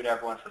I'll unmute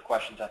everyone for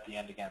questions at the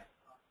end again.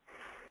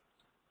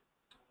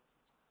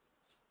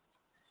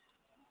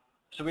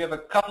 So we have a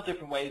couple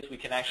different ways we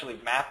can actually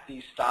map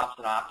these stops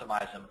and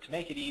optimize them. To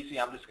make it easy,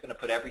 I'm just gonna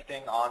put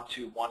everything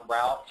onto one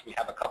route. So we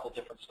have a couple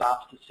different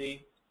stops to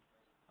see.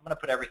 I'm gonna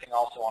put everything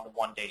also onto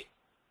one date.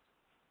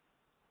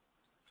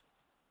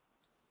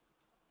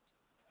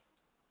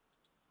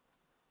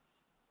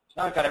 So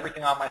now I've got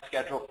everything on my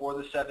schedule for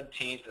the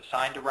 17th,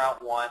 assigned to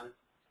Route 1.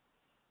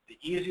 The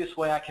easiest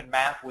way I can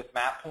map with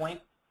MapPoint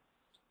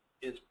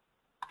is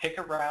pick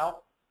a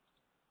route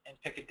and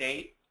pick a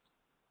date.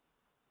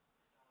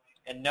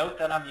 And note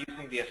that I'm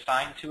using the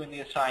assigned to and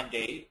the assigned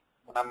date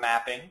when I'm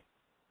mapping.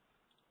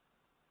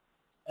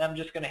 And I'm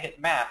just going to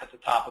hit map at the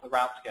top of the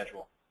route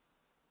schedule.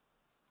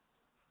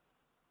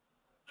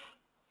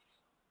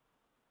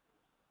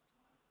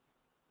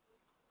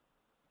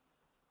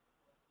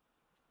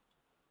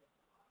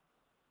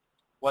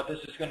 What this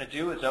is going to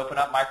do is open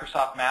up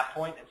Microsoft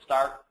MapPoint and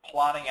start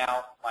plotting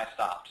out my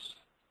stops.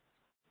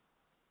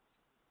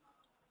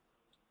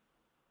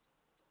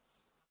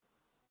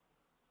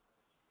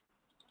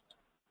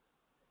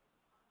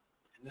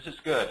 And this is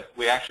good.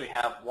 We actually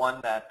have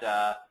one that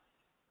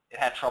it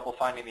had trouble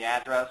finding the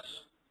address,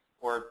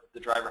 or the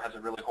driver has a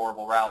really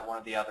horrible route,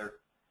 one or the other.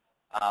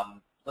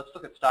 Let's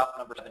look at stop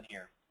number 7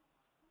 here.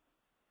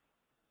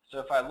 So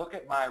if I look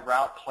at my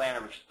route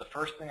planner, which is the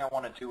first thing I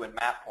want to do in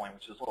MapPoint,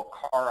 which is a little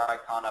car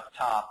icon up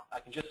top, I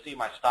can just see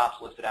my stops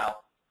listed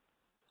out.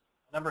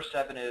 Number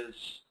 7 is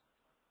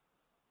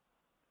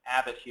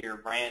Abbott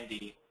here,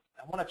 Randy.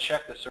 I want to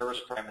check the service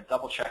frame and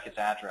double check his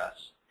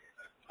address.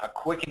 A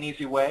quick and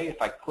easy way,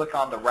 if I click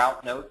on the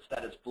route notes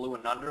that is blue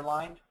and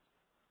underlined,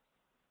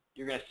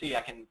 you're going to see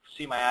I can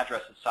see my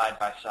addresses side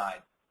by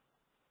side.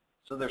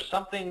 So there's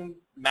something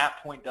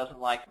MapPoint doesn't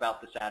like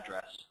about this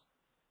address.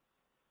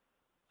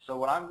 So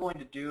what I'm going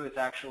to do is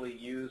actually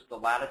use the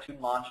latitude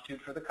and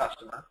longitude for the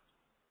customer,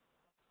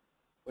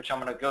 which I'm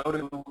going to go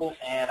to Google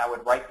and I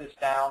would write this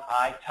down,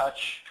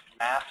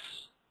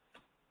 iTouchMaps.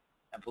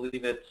 I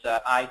believe it's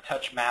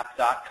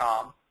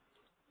itouchmap.com.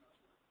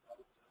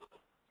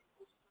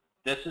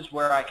 This is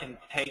where I can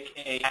take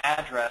an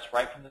address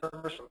right from the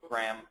service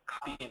program,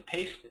 copy and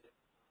paste it,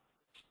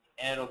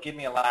 and it'll give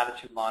me a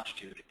latitude and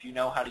longitude. If you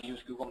know how to use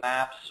Google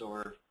Maps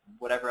or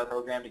whatever other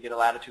program to get a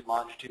latitude and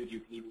longitude, you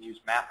can even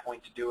use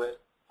MapPoint to do it.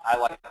 I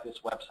like this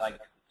website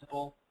because it's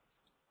simple.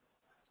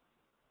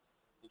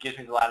 It gives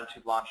me the latitude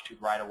and longitude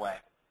right away.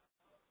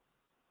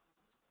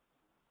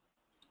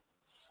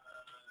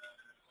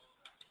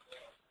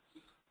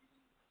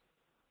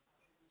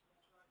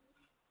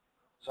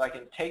 So I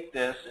can take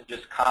this and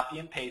just copy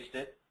and paste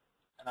it,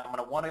 and I'm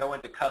going to want to go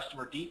into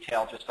customer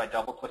detail just by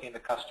double-clicking the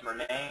customer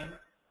name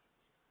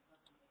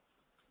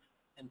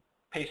and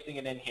pasting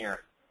it in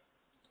here.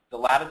 The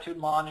latitude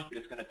and longitude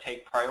is going to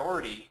take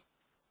priority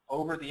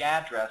over the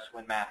address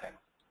when mapping.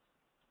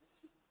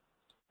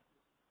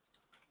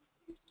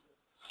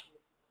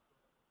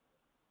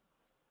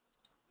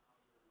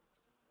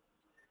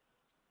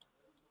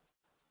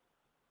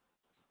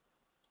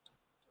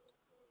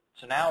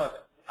 So now if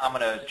I'm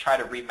going to try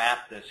to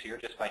remap this here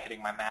just by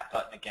hitting my map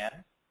button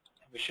again,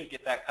 we should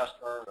get that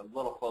customer a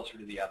little closer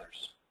to the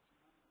others.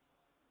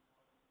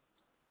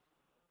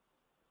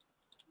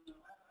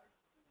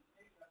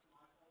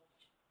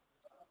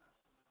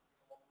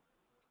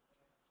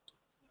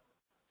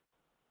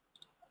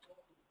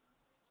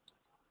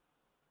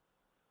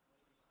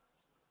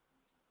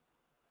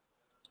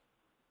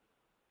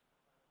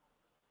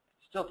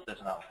 Still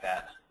doesn't look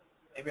that.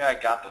 Maybe I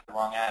got the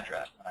wrong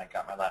address when I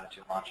got my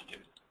latitude and longitude.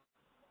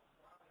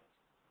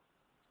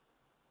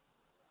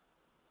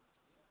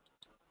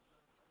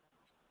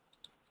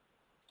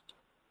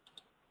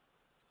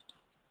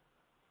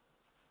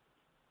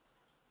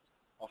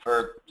 Well,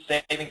 for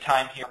saving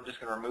time here, I'm just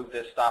going to remove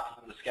this stop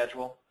from the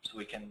schedule so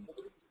we can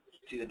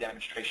see the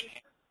demonstration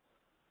here.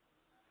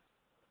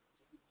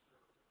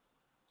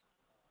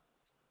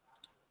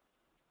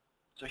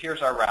 So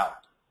here's our route.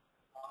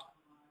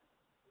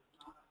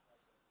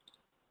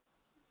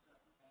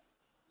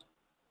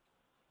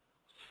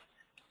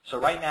 So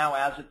right now,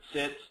 as it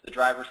sits, the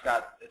driver's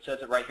got, it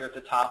says it right here at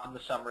the top in the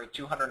summary,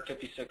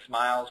 256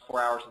 miles,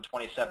 4 hours and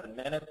 27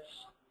 minutes.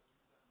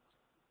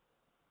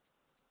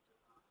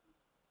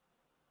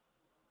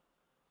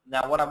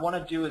 Now what I want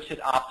to do is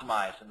hit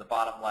optimize in the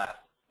bottom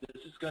left.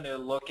 This is going to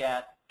look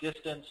at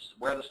distance,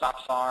 where the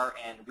stops are,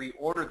 and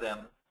reorder them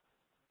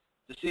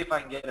to see if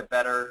I can get a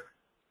better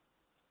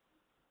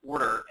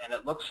order. And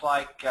it looks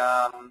like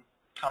cut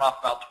off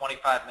about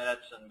 25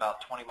 minutes and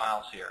about 20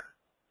 miles here.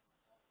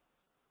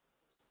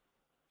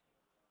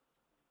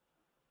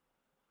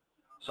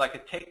 So I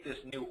could take this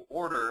new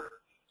order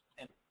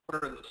and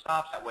order the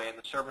stops that way in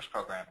the service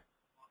program.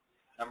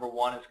 Number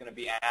 1 is going to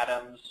be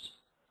Adams.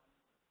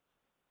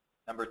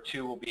 Number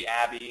 2 will be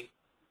Abbey.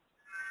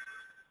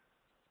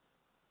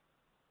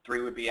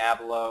 3 would be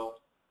Abelow.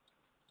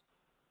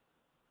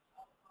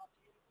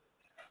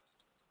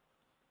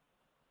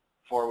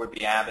 4 would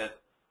be Abbott.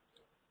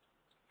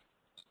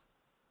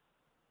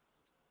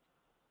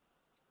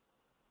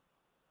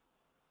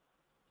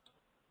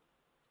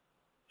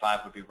 5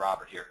 would be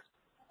Robert here.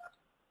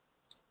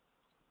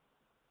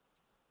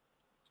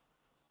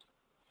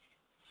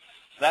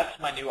 So that's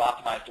my new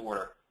optimized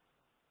order.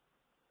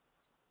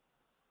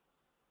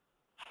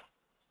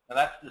 Now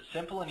that's the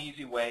simple and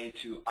easy way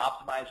to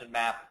optimize and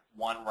map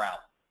one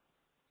route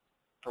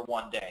for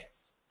one day.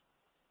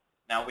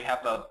 Now we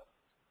have a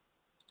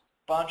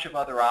bunch of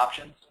other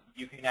options.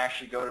 You can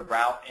actually go to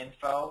route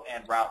info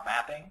and route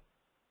mapping.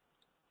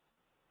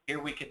 Here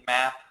we can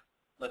map,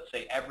 let's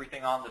say,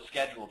 everything on the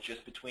schedule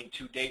just between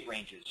 2 date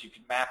ranges. You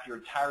can map your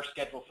entire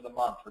schedule for the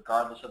month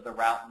regardless of the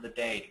route and the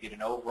day to get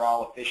an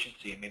overall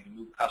efficiency and maybe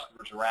move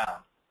customers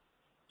around.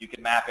 You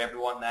can map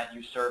everyone that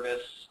you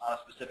service on a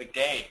specific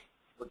day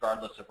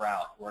regardless of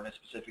route or in a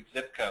specific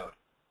zip code.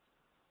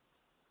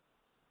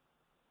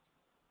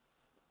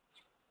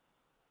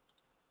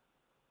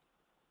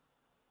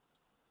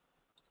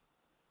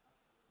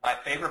 My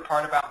favorite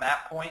part about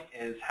MapPoint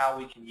is how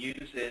we can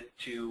use it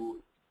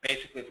to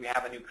basically, if we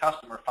have a new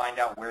customer, find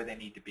out where they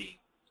need to be.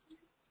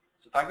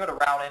 So if I go to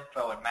route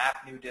info and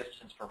map new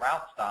distance for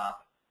route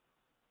stop,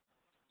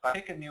 if I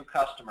pick a new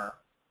customer,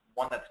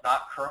 one that's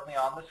not currently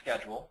on the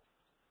schedule,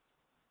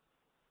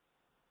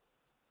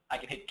 I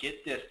can hit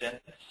get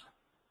distance.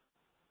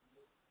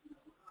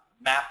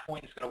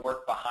 MapPoint is going to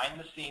work behind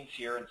the scenes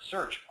here and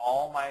search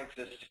all my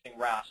existing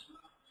routes.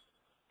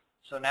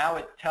 So now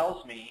it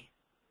tells me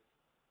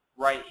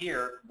right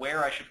here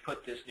where I should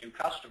put this new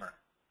customer.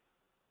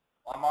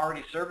 Well, I'm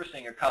already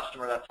servicing a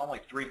customer that's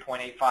only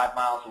 3.85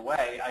 miles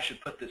away. I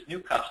should put this new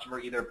customer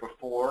either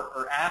before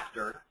or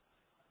after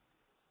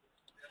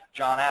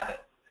John Abbott.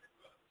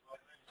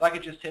 So I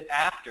could just hit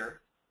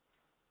after.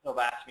 It'll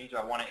ask me, do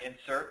I want to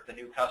insert the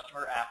new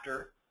customer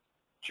after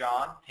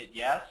John? Hit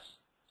yes.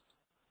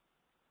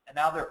 And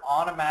now they're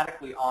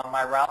automatically on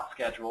my route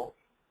schedule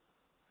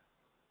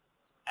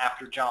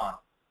after John.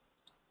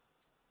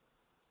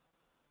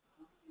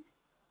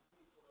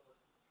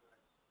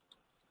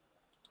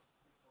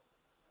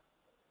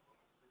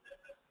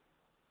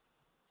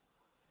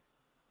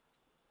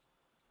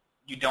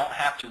 You don't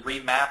have to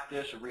remap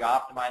this or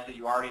reoptimize it.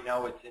 You already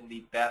know it's in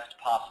the best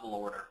possible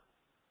order.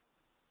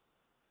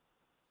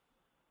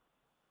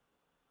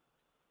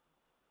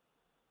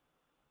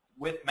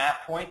 With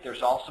MapPoint,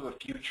 there's also a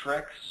few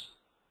tricks.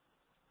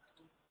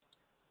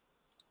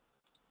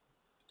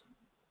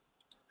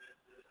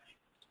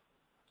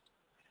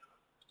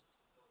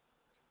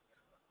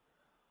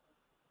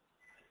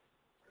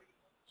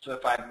 So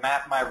if I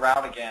map my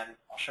route again,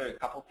 I'll show you a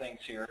couple things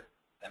here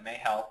that may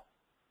help.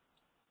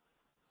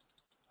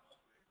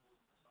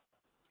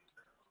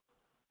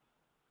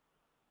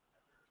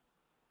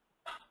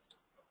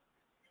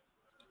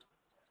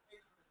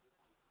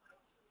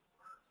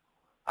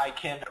 I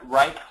can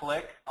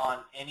right-click on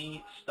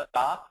any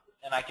stop,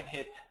 and I can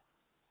hit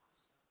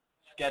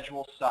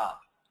Schedule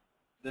Stop.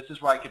 This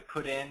is where I could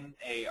put in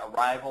a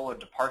arrival or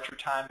departure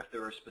time if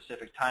there were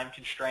specific time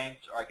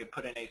constraints, or I could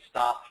put in a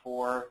stop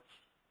for,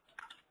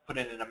 put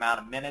in an amount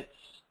of minutes.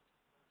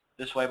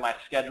 This way my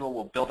schedule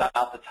will build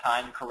out the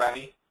time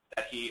correctly,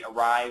 that he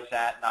arrives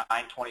at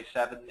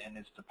 9:27 and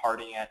is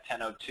departing at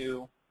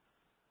 10:02.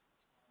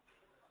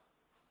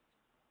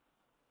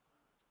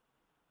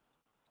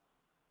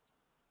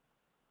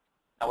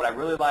 Now what I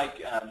really like,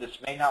 this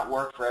may not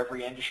work for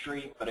every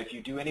industry, but if you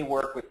do any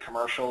work with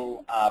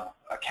commercial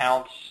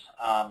accounts,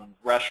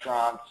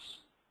 restaurants,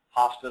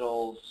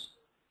 hospitals,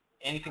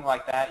 anything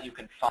like that, you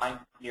can find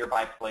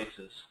nearby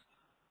places.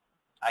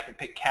 I can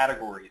pick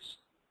categories.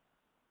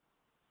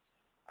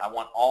 I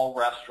want all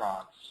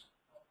restaurants.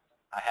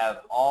 I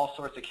have all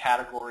sorts of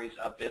categories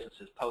of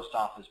businesses: post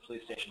office,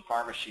 police station,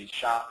 pharmacies,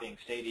 shopping,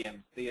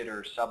 stadium,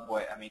 theater,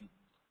 subway. I mean,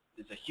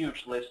 there's a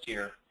huge list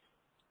here.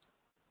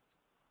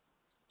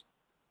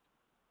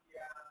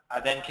 I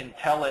then can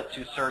tell it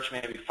to search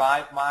maybe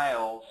 5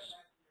 miles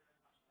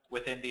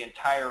within the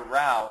entire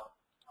route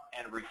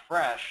and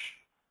refresh.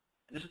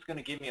 And this is going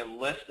to give me a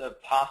list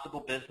of possible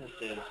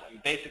businesses.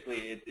 And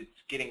basically,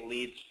 it's getting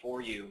leads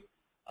for you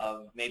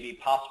of maybe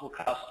possible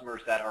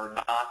customers that are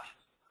not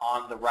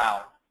on the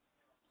route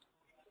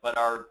but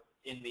are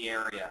in the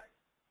area.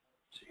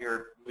 So here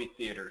are movie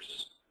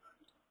theaters.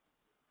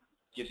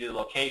 Gives you the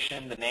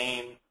location, the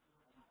name,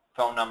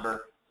 phone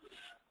number.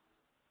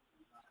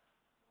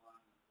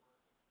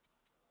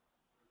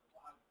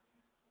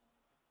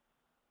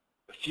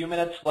 A few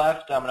minutes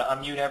left. I'm going to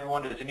unmute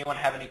everyone. Does anyone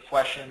have any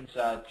questions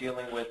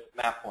dealing with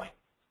MapPoint?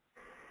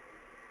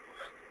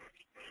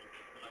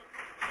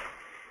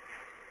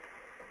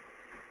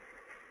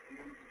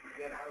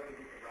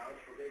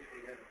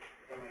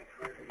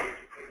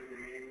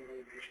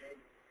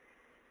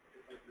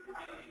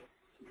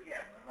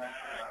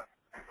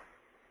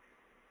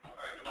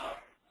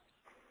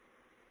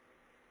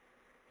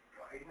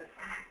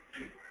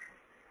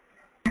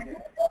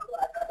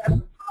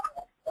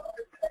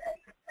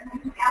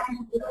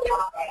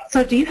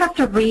 So do you have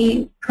to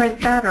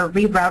reprint that or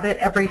reroute it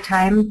every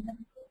time?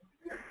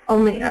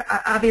 Only,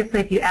 obviously,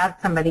 if you add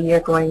somebody, you're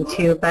going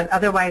to, but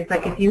otherwise,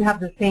 like if you have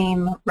the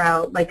same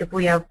route, like if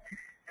we have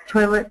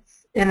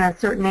toilets in a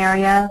certain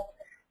area,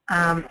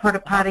 porta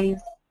potties,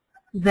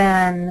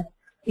 then,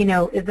 you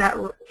know,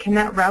 can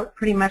that route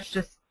pretty much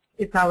just,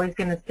 it's always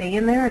going to stay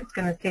in there? It's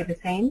going to stay the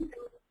same?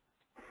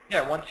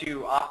 Yeah, once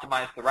you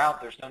optimize the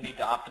route, there's no need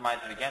to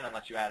optimize it again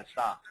unless you add a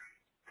stop.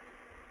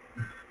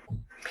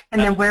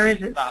 And then where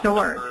is it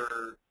stored?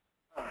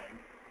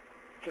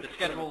 The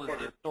schedule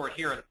is stored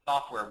here in the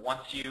software.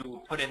 Once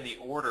you put in the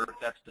order,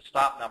 that's the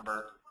stop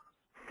number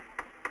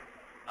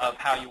of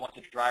how you want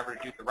the driver to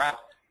do the route,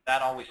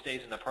 that always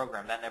stays in the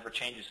program. That never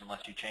changes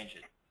unless you change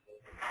it.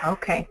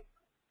 Okay.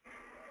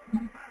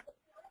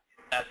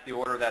 That's the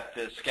order that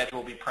the schedule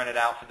will be printed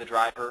out for the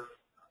driver.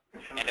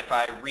 And if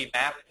I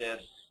remap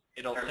this,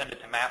 it'll send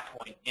it to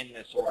MapPoint in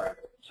this order.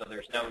 So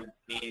there's no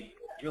need,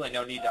 really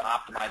no need to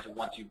optimize it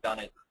once you've done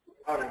it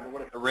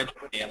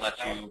originally, unless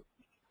you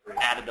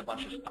added a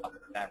bunch of stuff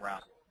to that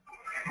route.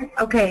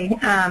 Okay,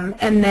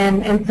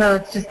 and so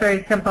it's just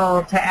very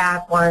simple to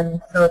add one.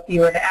 So if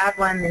you were to add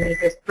one, then you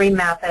just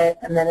remap it,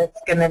 and then it's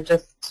going to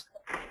just...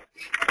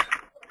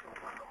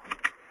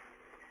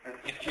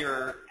 If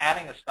you're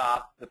adding a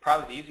stop,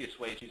 probably the easiest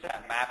way is use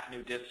that map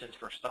new distance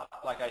for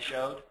stop, like I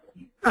showed.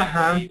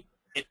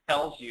 It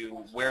tells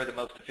you where the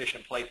most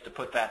efficient place to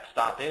put that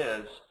stop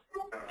is,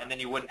 and then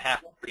you wouldn't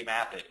have to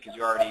remap it because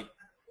you already,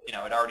 you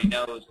know, it already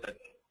knows that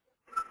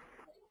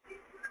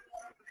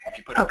if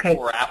you put it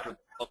before or after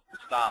the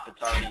stop,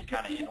 it's already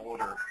kind of in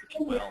order, if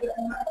you will.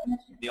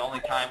 The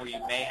only time where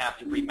you may have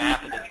to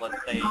remap it is, let's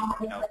say,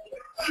 you know,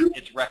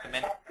 it's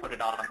recommended to put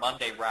it on a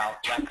Monday route.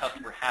 That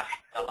customer has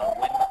to on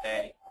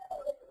Wednesday.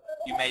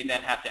 You may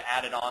then have to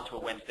add it on to a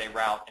Wednesday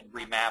route and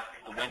remap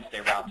the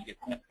Wednesday route to get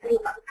the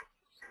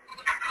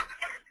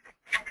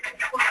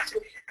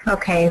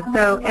Okay,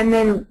 so, and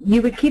then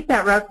you would keep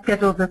that route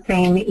schedule the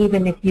same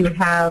even if you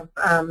have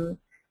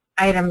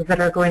items that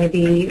are going to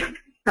be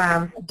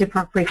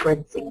different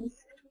frequencies.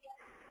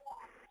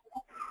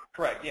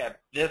 Correct, yeah.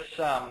 This,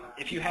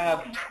 if you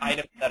have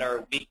items that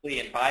are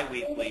weekly and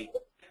bi-weekly,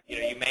 you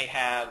know, you may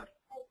have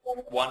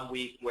 1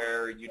 week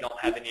where you don't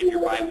have any of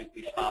your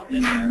bi-weekly stops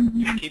in there.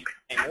 You can keep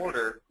the same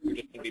order, you're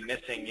just going to be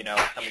missing, you know,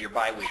 some of your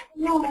bi-weekly.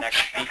 The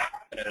next week,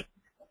 you're going to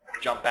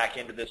jump back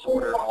into this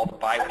order, and all the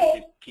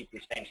bi-weekly keep the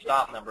same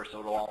stop number,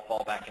 so it'll all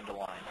fall back into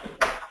line.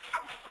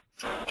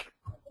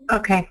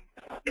 Okay,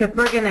 because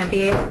we're going to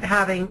be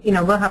having, you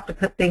know, we'll have to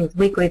put things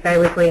weekly,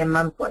 bi-weekly, and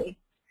monthly,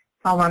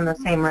 all on the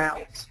same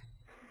route.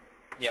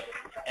 Yep,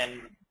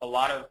 and a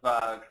lot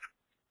of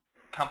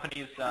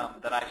companies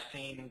that I've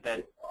seen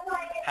that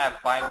have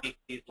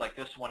bi-weeklies like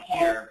this one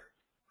here,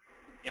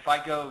 if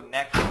I go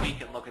next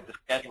week and look at the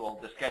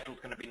schedule is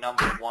going to be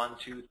numbered 1,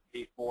 2,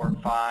 3, 4,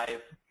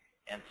 5,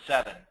 and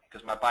 7,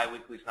 because my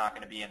bi-weekly is not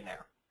going to be in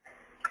there.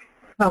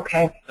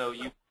 Okay. So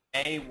you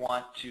may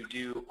want to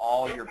do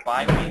all your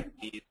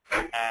biweeklies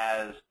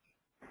as,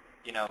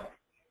 you know,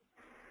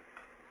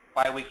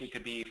 biweekly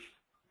could be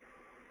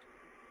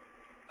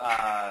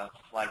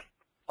like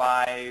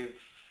 5.1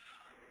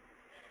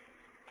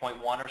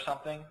 or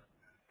something,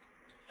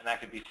 and that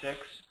could be 6.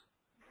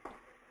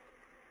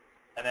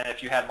 And then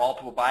if you had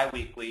multiple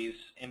biweeklies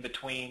in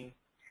between,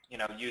 you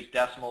know, use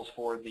decimals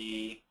for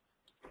the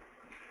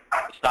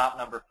stop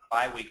number for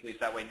biweeklies.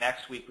 That way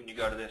next week when you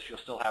go to this, you'll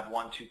still have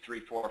 1, 2, 3,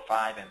 4,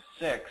 5, and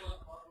 6.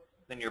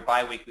 Then your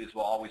biweeklies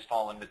will always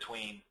fall in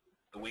between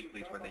the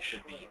weeklies where they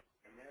should be.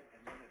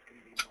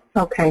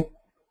 Okay.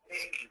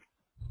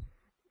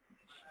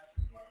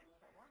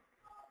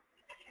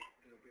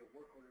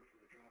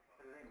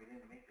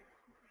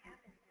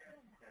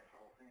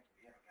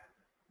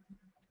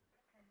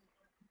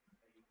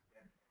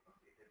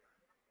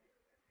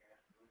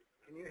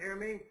 Can you hear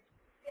me?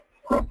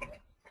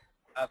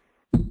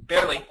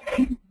 Barely.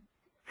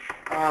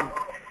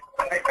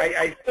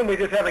 I assume we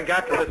just haven't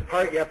got to this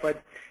part yet,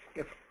 but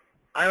if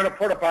I own a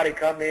porta potty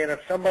company and if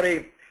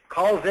somebody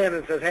calls in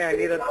and says, hey, I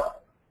need a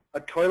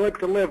toilet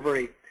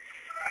delivery,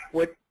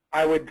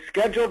 I would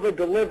schedule the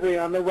delivery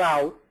on the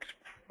route,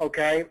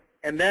 okay,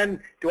 and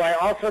then do I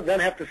also then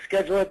have to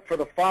schedule it for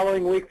the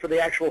following week for the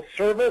actual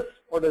service,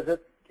 or is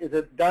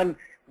it done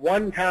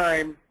one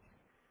time,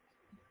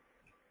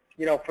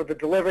 you know, for the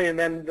delivery and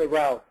then the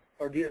route,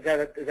 or is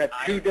that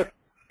 2 different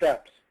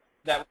steps?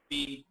 That would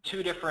be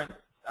 2 different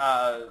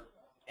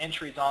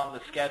entries on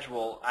the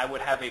schedule. I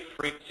would have a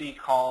frequency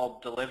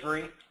called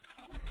delivery.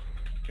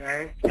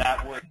 Okay.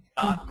 That would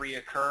not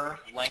reoccur,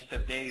 length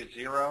of day is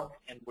 0,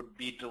 and would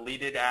be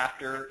deleted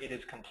after it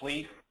is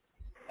complete.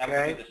 That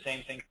would be the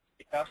same thing for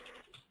pickup.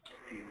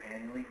 Do you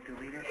manually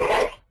delete it?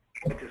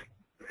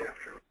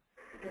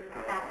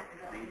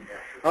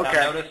 Okay.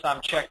 Now notice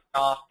I'm checking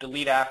off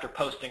delete after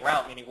posting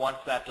route, meaning once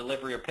that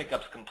delivery or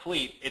pickup's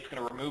complete, it's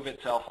going to remove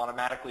itself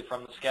automatically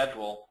from the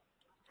schedule.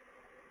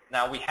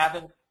 Now we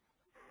haven't,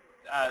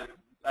 I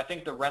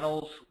think the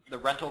rental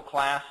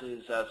class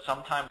is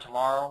sometime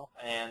tomorrow,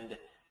 and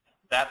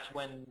that's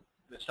when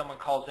if someone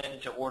calls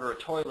in to order a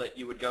toilet,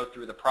 you would go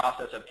through the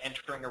process of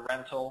entering a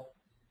rental.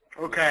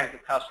 Okay. The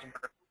customer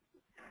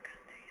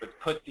would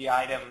put the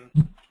item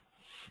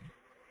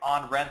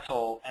on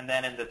rental, and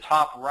then in the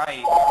top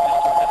right,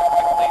 just doing this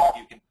quickly so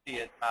you can see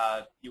it,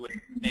 you would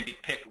maybe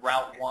pick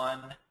route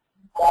 1.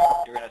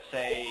 You're going to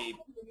say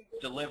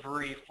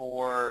delivery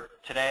for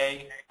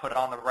today, put it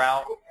on the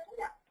route,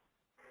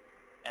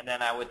 and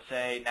then I would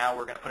say now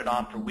we're going to put it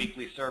on for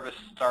weekly service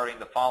starting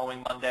the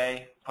following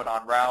Monday, put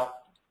on route,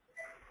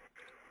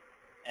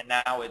 and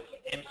now it's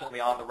instantly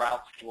on the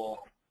route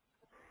schedule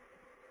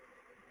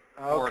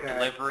for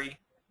delivery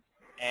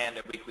and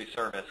a weekly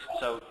service.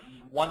 So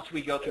once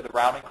we go through the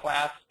routing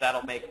class,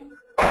 that'll make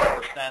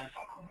more sense.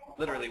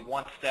 Literally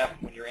one step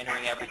when you're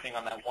entering everything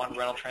on that one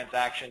rental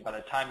transaction. By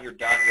the time you're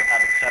done, you'll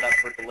have it set up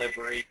for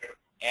delivery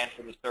and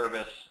for the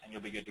service, and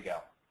you'll be good to go.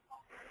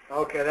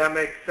 Okay, that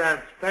makes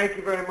sense. Thank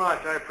you very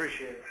much. I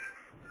appreciate it.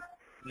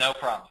 No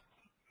problem.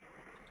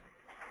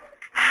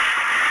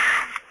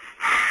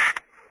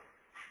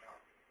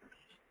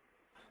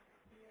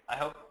 I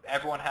hope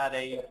everyone had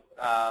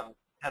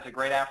has a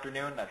great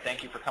afternoon.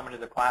 Thank you for coming to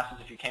the classes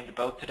if you came to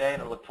both today,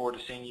 and I look forward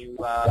to seeing you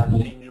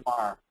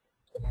tomorrow.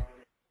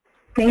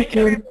 Thank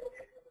you.